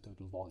terms of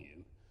total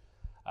volume,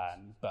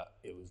 but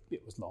it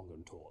was longer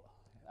and taller.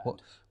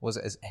 What, was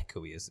it as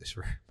echoey as this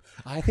room?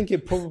 I think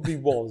it probably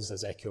was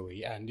as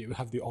echoey, and it would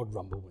have the odd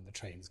rumble when the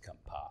trains come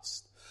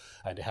past.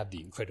 And it had the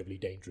incredibly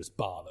dangerous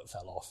bar that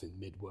fell off in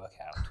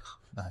mid-workout.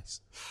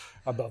 Nice.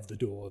 Above the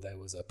door, there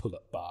was a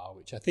pull-up bar,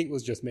 which I think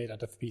was just made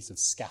out of a piece of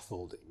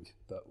scaffolding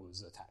that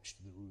was attached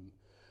to the room,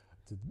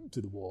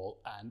 to the wall,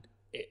 and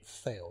it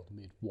failed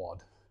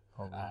mid-wad.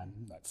 Oh,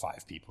 and like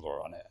 5 people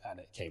were on it, and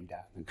it came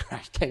down and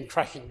came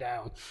crashing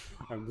down,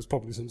 and was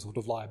probably some sort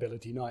of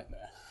liability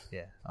nightmare.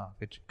 Yeah. Oh,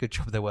 good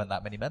job there weren't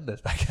that many members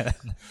back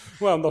then.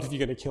 Well, not if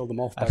you're going to kill them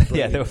off.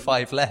 Yeah, there were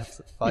 5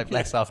 left. 5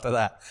 less after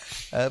that.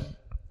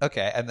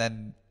 Okay, and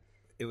then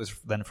it was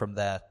then from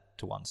there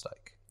to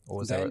Wansdyke, or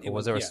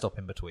was there a stop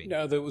in between?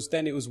 No, it was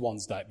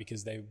Wansdyke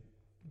because they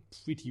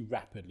pretty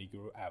rapidly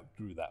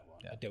outgrew that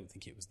one. Yeah. I don't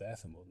think it was there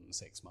for more than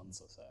 6 months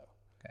or so.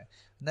 Okay,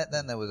 and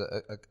then there was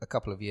a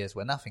couple of years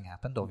where nothing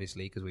happened,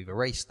 obviously, because we've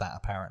erased that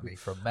apparently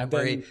from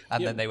memory,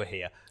 and then they were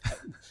here.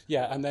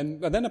 And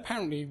then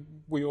apparently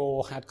we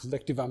all had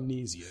collective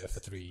amnesia for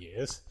 3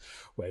 years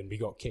when we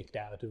got kicked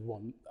out of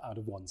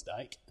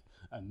Wansdyke,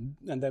 and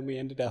then we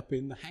ended up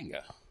in the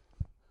hangar,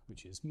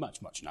 which is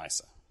much, much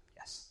nicer.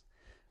 Yes.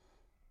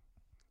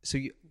 So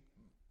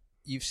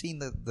you've seen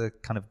the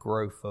kind of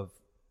growth of,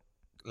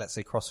 let's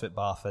say, CrossFit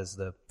Bath as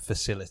the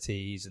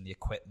facilities and the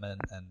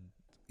equipment and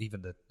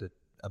even the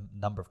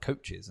number of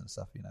coaches and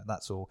stuff,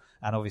 that's all.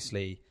 And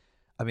obviously,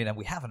 and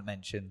we haven't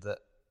mentioned that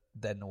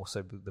then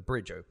also the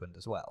bridge opened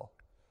as well.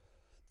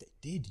 They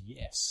did,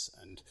 yes.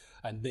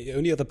 And the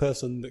only other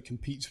person that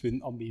competes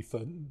on me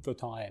for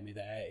time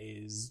there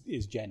is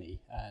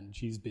Jenny, and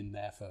she's been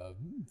there for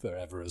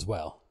forever as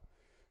well.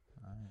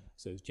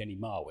 So it's Jenny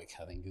Marwick,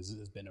 I think,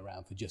 has been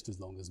around for just as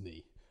long as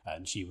me.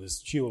 And she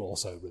will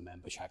also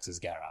remember Shax's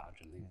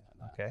garage and things like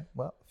that. Okay,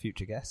 well,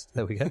 future guest.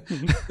 There we go.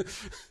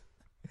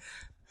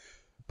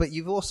 But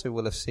you've also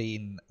will have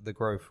seen the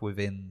growth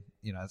within,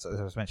 as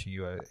I was mentioning,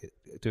 you were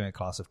doing a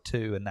class of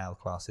 2, and now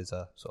classes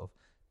are sort of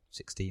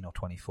 16 or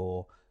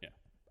 24,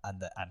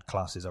 and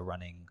classes are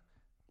running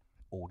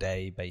all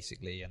day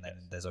basically, and then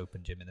there's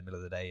open gym in the middle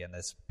of the day, and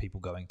there's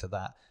people going to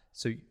that.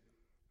 So,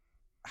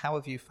 how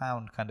have you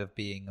found kind of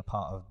being a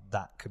part of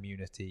that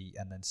community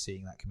and then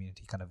seeing that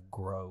community kind of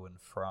grow and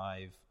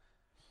thrive?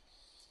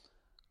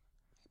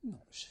 I'm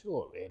not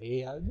sure,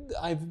 really.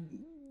 I've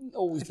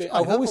always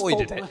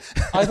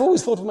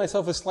thought of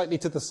myself as slightly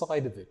to the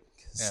side of it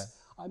because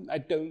I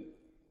don't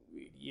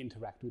really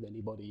interact with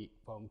anybody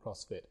from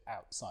CrossFit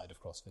outside of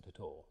CrossFit at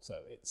all. So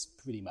it's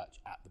pretty much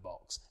at the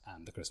box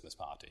and the Christmas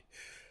party.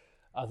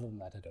 Other than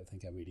that, I don't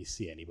think I really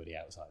see anybody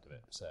outside of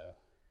it. So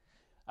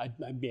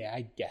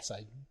I guess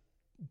I'm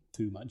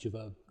too much of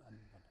I'm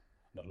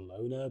not a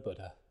loner, but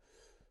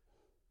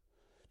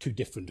too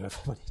different to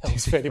everybody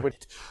else for anybody,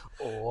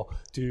 or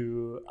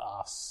to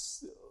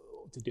ask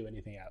to do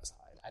anything outside.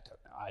 I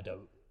don't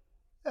know.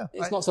 Yeah,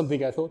 it's not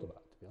something I thought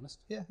about, to be honest.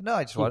 Yeah, no,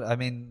 I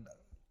mean,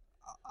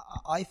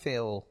 I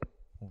feel,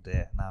 oh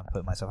dear, now I'm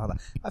putting myself out there.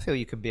 I feel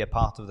you can be a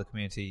part of the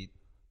community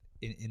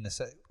in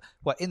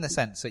the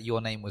sense that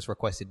your name was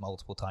requested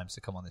multiple times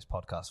to come on this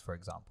podcast, for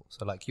example.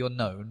 So like you're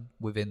known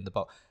within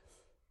the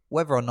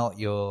whether or not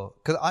you're,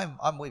 because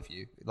I'm with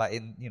you. Like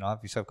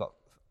I've got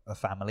a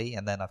family,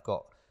 and then I've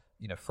got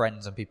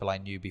friends and people I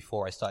knew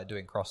before I started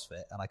doing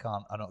CrossFit, and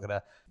I'm not going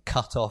to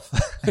cut off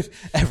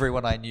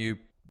everyone I knew.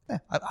 Yeah,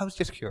 I was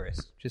just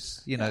curious.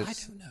 Just I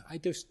don't know.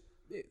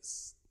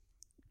 It's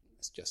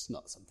just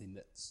not something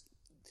that's.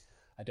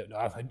 I don't know.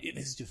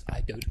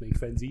 I don't make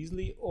friends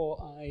easily,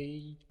 or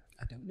I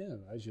don't know.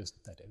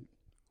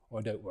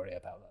 I don't worry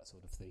about that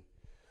sort of thing.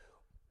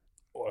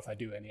 Or if I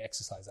do any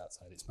exercise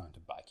outside, it's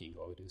mountain biking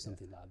or do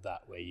something like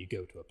that, where you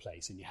go to a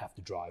place and you have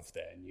to drive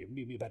there, and you'd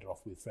be better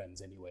off with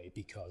friends anyway,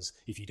 because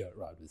if you don't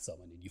ride with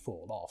someone and you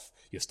fall off,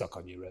 you're stuck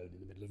on your own in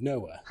the middle of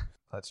nowhere.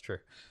 That's true.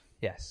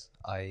 Yes,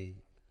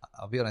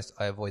 I'll be honest,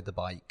 I avoid the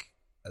bike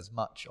as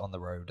much on the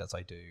road as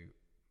I do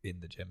in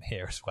the gym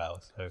here as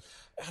well. So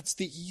that's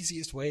the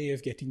easiest way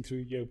of getting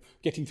through your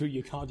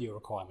cardio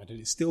requirement, and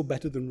it's still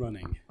better than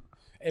running.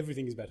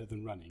 Everything is better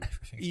than running.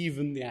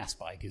 Even the ass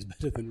bike is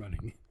better than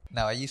running.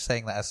 Now, are you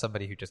saying that as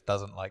somebody who just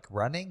doesn't like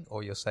running,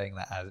 or you're saying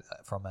that as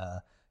from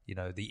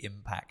the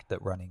impact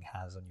that running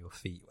has on your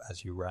feet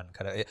as you run?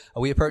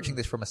 Are we approaching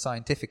this from a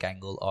scientific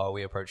angle, or are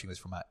we approaching this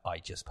from I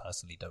just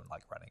personally don't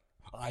like running?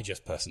 I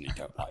just personally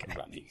don't like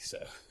running, so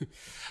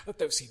I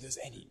don't see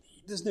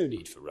there's no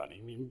need for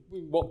running. I mean,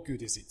 what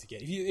good is it to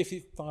get? If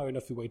you're far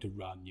enough away to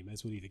run, you may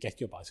as well either get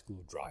your bicycle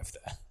or drive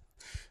there.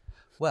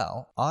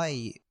 Well,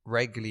 I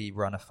regularly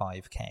run a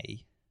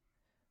 5K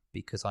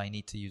because I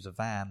need to use a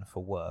van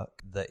for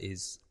work that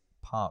is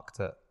parked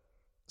at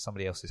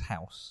somebody else's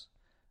house.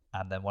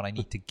 And then when I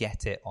need to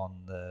get it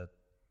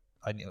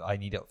I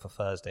need it for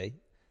Thursday.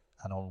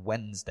 And on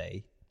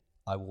Wednesday,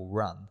 I will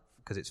run,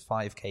 because it's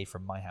 5K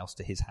from my house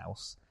to his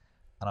house.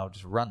 And I'll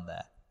just run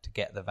there to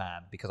get the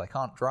van, because I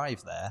can't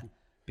drive there,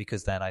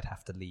 because then I'd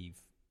have to leave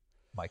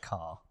my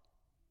car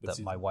that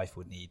my wife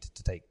would need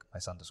to take my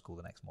son to school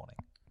the next morning.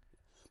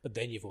 But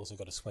then you've also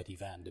got a sweaty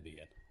van to be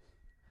in.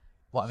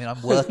 Well, I mean,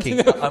 I'm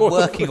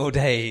working all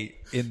day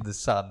in the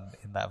sun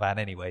in that van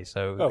anyway,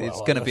 so it's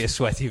going to be a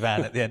sweaty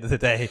van at the end of the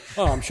day.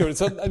 Oh, I'm sure it's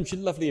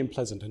lovely and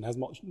pleasant and has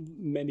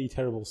many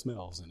terrible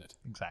smells in it.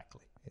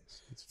 Exactly.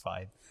 It's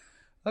fine.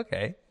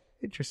 Okay,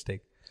 interesting.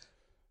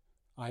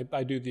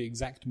 I do the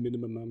exact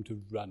minimum amount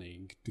of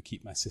running to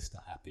keep my sister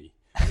happy,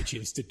 which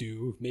is to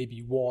do maybe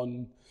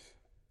one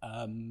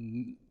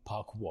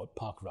park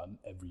run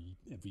every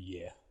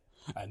year,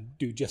 and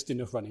do just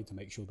enough running to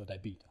make sure that I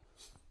beat her.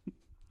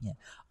 Yeah.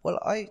 Well,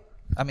 I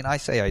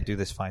say I do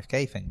this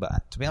 5K thing,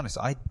 but to be honest,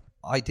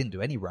 I didn't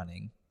do any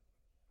running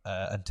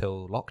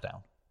until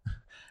lockdown,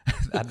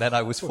 and then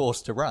I was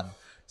forced to run.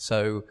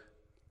 So,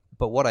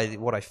 but what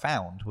I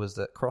found was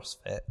that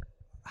CrossFit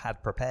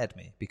had prepared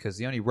me, because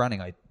the only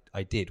running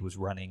I did was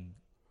running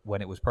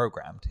when it was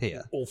programmed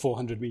here. All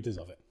 400 meters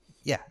of it.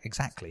 Yeah,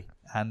 exactly.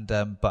 And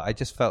but I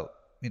just felt,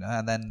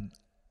 and then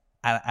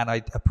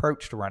I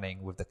approached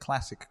running with the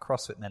classic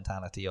CrossFit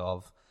mentality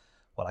of,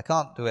 well, I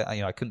can't do it.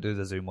 I couldn't do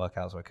the Zoom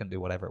workouts, or I couldn't do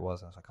whatever it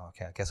was. I was like,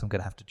 okay, I guess I'm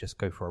going to have to just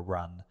go for a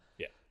run.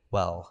 Yeah.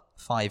 Well,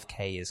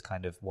 5K is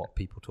kind of what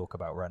people talk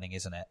about running,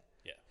 isn't it?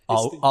 Yeah.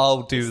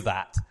 I'll do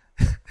that.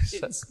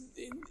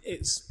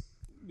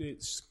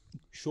 It's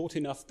short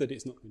enough that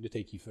it's not going to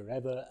take you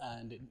forever,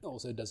 and it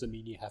also doesn't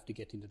mean you have to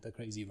get into the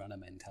crazy runner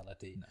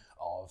mentality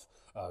of,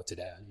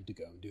 today I need to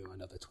go and do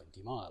another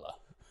 20 miler,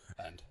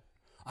 and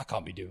I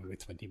can't be doing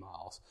with 20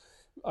 miles.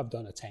 I've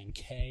done a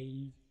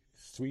 10K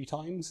 3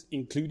 times,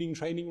 including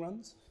training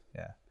runs.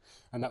 Yeah.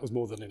 And that was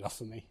more than enough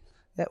for me.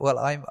 Yeah, well,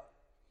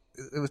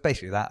 it was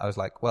basically that. I was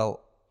like,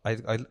 well,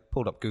 I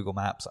pulled up Google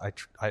Maps.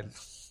 I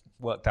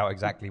worked out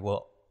exactly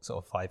what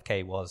sort of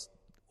 5K was,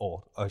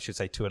 or I should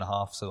say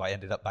 2.5. So I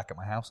ended up back at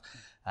my house.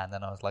 And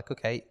then I was like,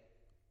 okay,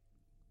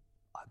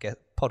 I'll get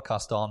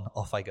podcast on,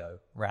 off I go,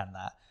 ran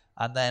that.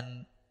 And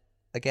then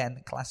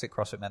again, classic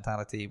CrossFit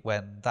mentality,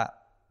 when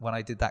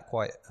I did that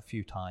quite a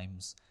few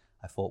times,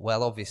 I thought,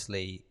 well,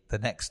 obviously the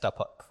next step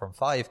up from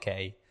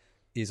 5K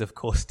is, of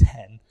course,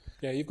 10.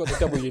 Yeah, you've got to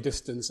double your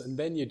distance, and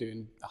then you're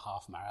doing a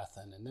half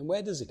marathon, and then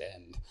where does it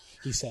end?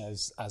 He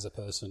says, as a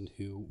person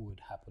who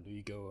would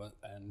happily go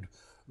and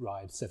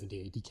ride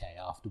 70, 80K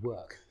after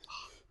work.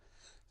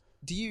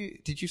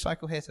 Did you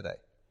cycle here today?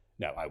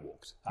 No, I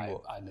walked.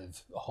 I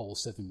live a whole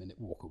 7-minute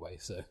walk away,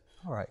 so.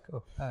 All right,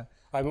 cool.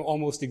 I'm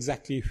almost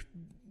exactly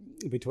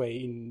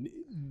between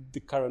the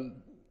current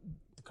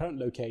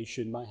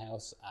location, my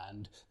house,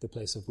 and the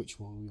place of which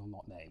we will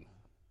not name.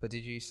 But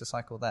did you used to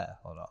cycle there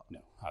or not? No,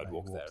 I would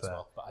walk there as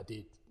well. But I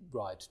did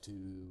ride to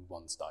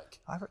Wansdyke.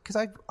 Because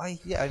I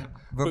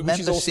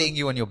remember seeing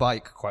you on your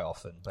bike quite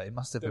often, but it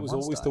must have been Wansdyke. There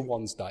was always the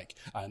Wansdyke.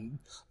 And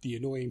the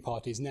annoying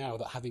part is now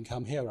that having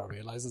come here, I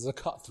realise there's a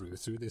cut through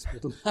this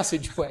little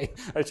passageway,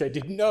 which I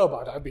didn't know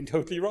about. I've been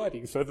totally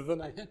riding further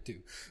than I had to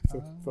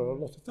for a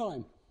lot of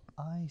time.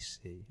 I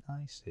see.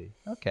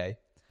 Okay.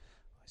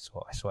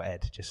 I saw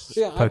Ed just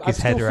poke his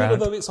head around. I still feel as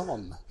though it's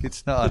on.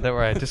 It's not, don't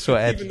worry. I just saw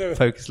Ed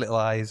poke his little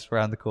eyes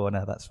around the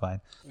corner. That's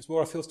fine. It's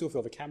more still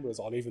feel the camera's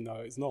on, even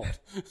though it's not.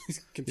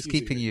 It's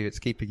keeping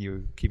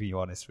you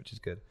honest, which is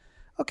good.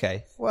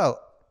 Okay, well,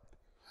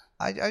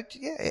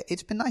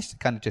 it's been nice to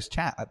kind of just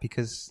chat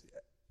because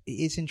it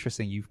is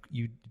interesting.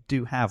 You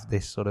do have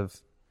this sort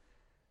of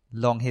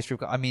long history.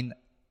 I mean,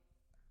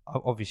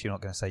 obviously you're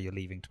not going to say you're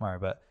leaving tomorrow,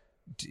 but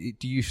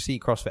do you see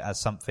CrossFit as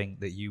something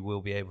that you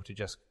will be able to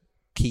just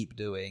keep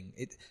doing?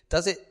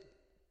 Does it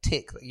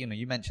tick?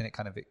 You mentioned it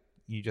kind of.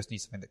 You just need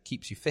something that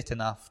keeps you fit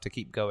enough to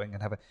keep going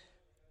and have a.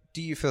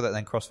 Do you feel that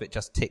then CrossFit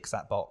just ticks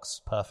that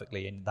box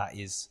perfectly, and that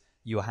is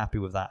you're happy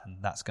with that,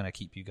 and that's going to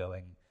keep you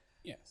going?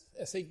 Yes,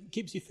 I say it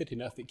keeps you fit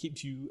enough. It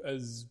keeps you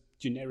as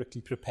generically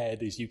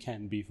prepared as you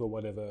can be for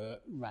whatever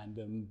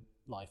random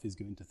life is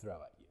going to throw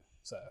at you.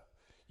 So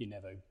you're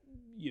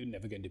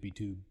never going to be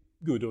too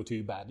good or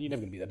too bad. You're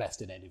never going to be the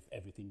best in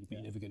everything.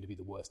 You're never going to be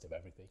the worst of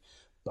everything,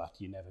 but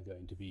you're never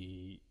going to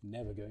be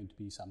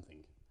something.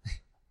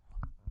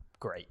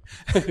 Great.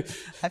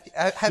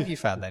 Have you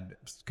found then,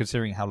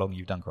 considering how long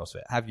you've done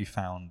CrossFit, have you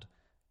found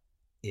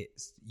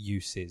its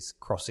uses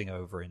crossing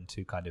over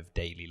into kind of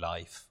daily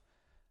life?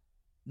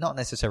 Not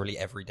necessarily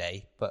every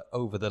day, but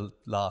over the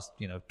last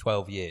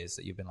 12 years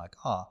that you've been like,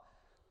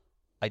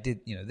 I did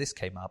this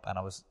came up and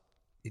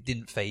it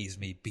didn't faze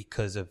me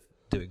because of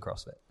doing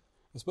CrossFit.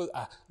 I suppose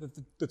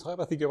the time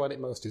I think about it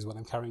most is when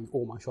I'm carrying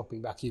all my shopping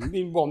back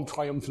in one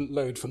triumphant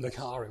load from the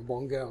car in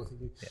one go. I'm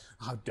thinking,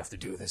 I'd have to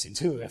do this in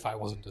two if I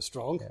wasn't as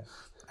strong. Yeah.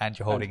 And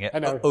you're holding it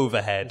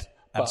overhead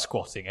and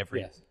squatting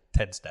every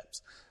 10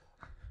 steps.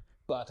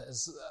 But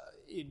as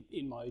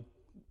in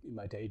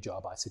my day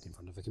job, I sit in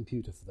front of a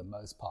computer for the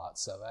most part,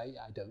 so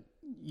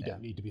you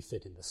don't need to be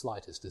fit in the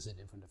slightest to sit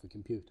in front of a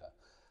computer.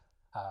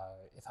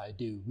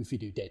 If you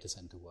do data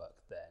center work,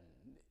 then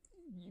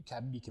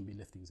you can be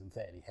lifting some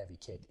fairly heavy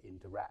kit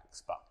into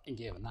racks, but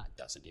given that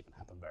doesn't even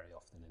happen very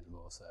often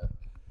anymore. So,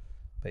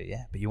 but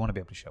you want to be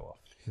able to show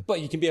off.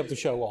 But you can be able to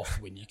show off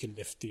when you can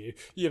lift the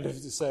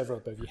server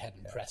above your head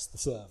and press the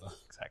server.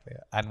 Exactly,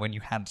 and when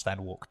you handstand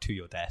walk to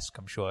your desk,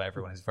 I'm sure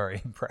everyone is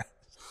very impressed.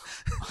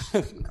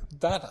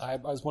 That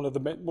was one of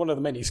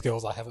the many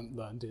skills I haven't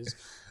learned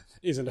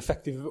is an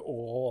effective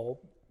or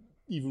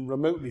even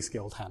remotely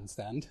skilled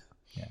handstand.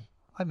 Yeah,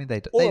 I mean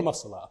they a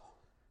muscle up.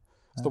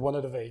 It's the one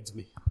that evades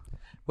me.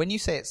 When you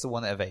say it's the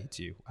one that evades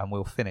you, and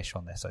we'll finish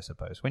on this, I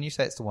suppose. When you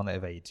say it's the one that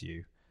evades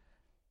you,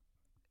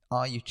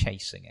 are you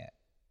chasing it?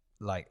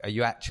 Like, are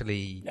you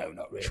actually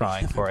not really.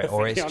 trying for it,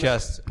 or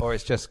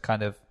it's just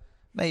kind of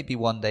maybe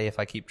one day if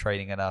I keep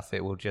training enough,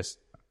 it will just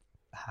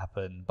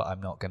happen. But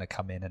I'm not going to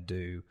come in and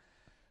do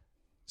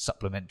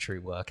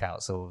supplementary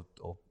workouts or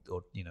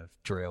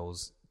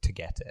drills to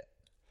get it.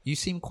 You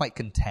seem quite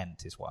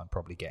content, is what I'm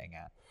probably getting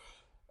at.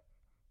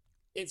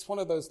 It's one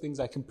of those things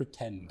I can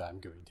pretend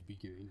I'm going to be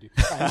doing.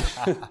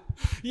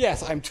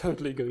 Yes, I'm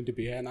totally going to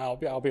be, and I'll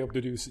be able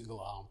to do single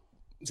arm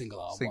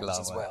ones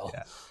as well.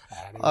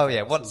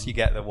 Yeah. Once you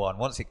get the one,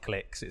 once it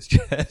clicks, it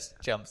just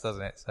jumps,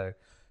 doesn't it? So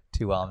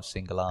 2 arms,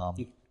 single arm.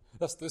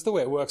 That's the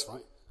way it works,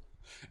 right?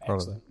 Probably.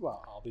 Excellent.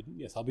 Well,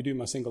 I'll be doing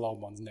my single arm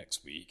ones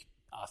next week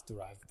after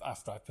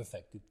I've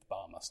perfected the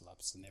bar muscle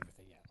ups and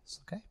everything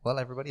else. Okay. Well,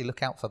 everybody,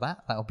 look out for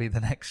that. That'll be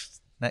the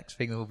next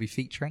thing that we'll be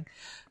featuring.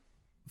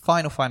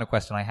 Final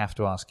question I have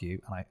to ask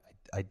you, and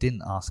I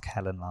didn't ask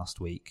Helen last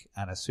week,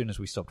 and as soon as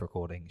we stopped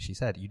recording, she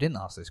said, you didn't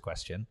ask this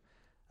question,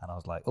 and I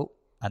was like, oh,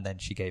 and then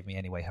she gave me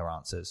anyway her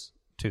answers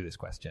to this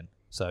question.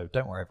 So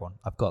don't worry, everyone,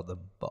 I've got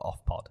them, but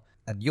off pod.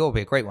 And you'll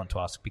be a great one to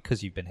ask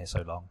because you've been here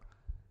so long.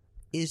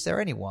 Is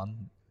there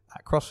anyone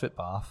at CrossFit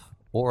Bath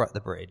or at the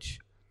Bridge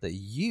that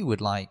you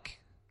would like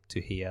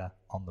to hear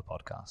on the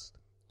podcast?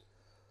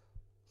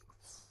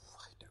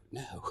 I don't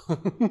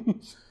know.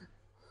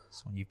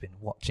 Someone you've been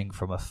watching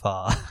from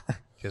afar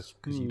just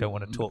because you don't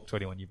want to talk to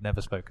anyone you've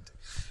never spoken to.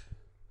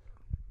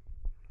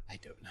 I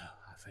don't know.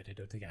 I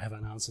don't think I have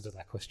an answer to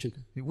that question.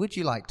 Would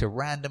you like to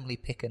randomly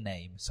pick a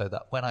name so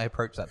that when I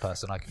approach that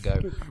person I can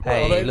go,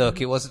 hey, look,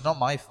 it was not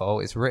my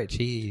fault, it's Rich,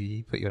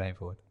 he put your name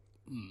forward.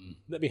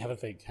 Let me have a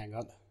think, hang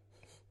on.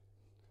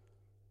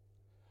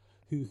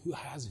 Who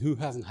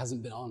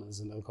hasn't been on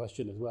is another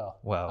question as well.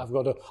 Well,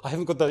 I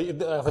haven't got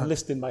a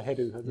list in my head.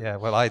 Yeah,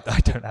 well, I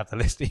don't have the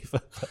list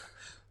either.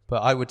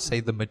 But I would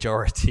say the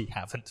majority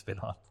haven't been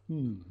on.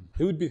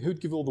 Who'd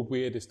give all the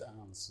weirdest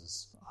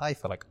answers? I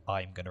feel like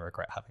I'm going to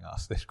regret having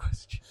asked this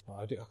question.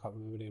 I can't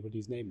remember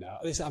anybody's name now.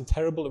 I'm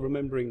terrible at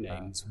remembering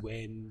names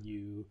when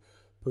you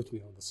put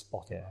me on the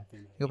spot. Yeah.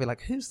 You'll be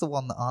like, who's the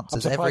one that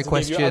answers every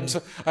question?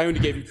 I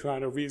only gave you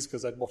Keanu Reeves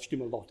because I'd watched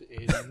him a lot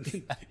in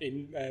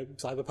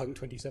Cyberpunk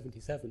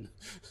 2077.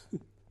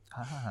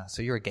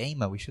 So you're a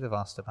gamer. We should have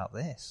asked about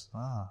this.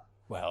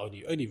 Well,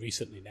 only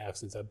recently now,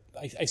 since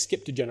I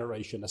skipped a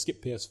generation. I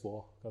skipped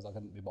PS4 because I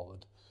couldn't be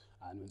bothered,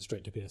 and went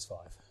straight to PS5.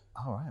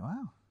 All right,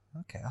 wow.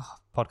 Okay,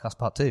 podcast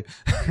part 2.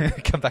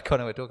 Come back on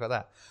and we'll talk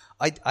about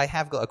that. I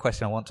have got a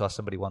question I want to ask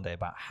somebody one day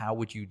about how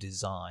would you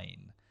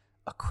design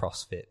a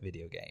CrossFit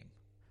video game?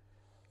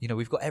 You know,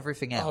 we've got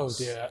everything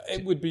else. Oh dear,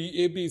 it'd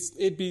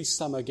be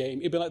summer game.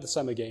 It'd be like the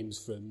summer games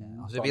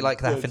from. It'd be like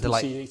having to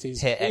like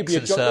hit X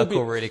and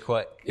circle really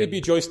quick. It'd be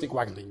a joystick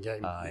waggling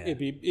game. Yeah.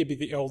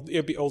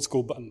 It'd be old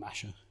school button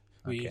masher.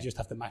 Where you just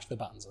have to mash the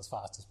buttons as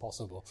fast as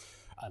possible,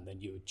 and then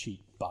you would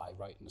cheat by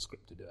writing a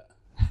script to do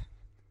it.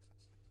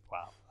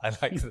 Wow, I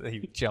like that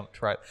you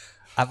jumped right,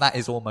 and that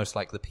is almost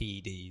like the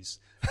PEDs.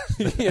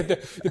 Yeah, the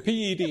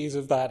PEDs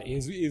of that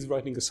is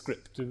writing a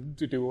script to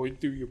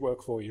do your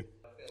work for you.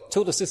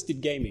 Tool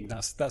assisted gaming.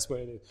 That's where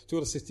it is.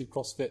 Tool assisted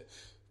CrossFit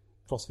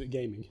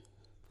gaming.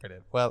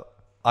 Brilliant. Well,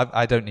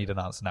 I don't need an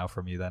answer now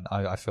from you. Then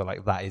I feel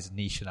like that is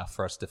niche enough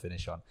for us to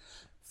finish on.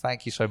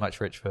 Thank you so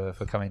much, Rich, for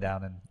coming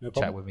down and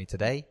chat with me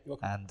today.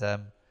 And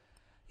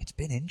it's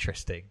been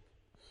interesting.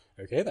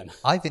 Okay then.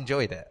 I've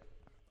enjoyed it.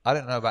 I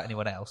don't know about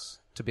anyone else.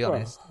 To be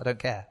honest, I don't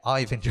care.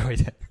 I've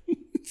enjoyed it.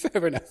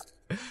 Fair enough.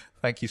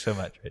 Thank you so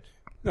much, Rich.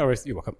 No worries. You're welcome.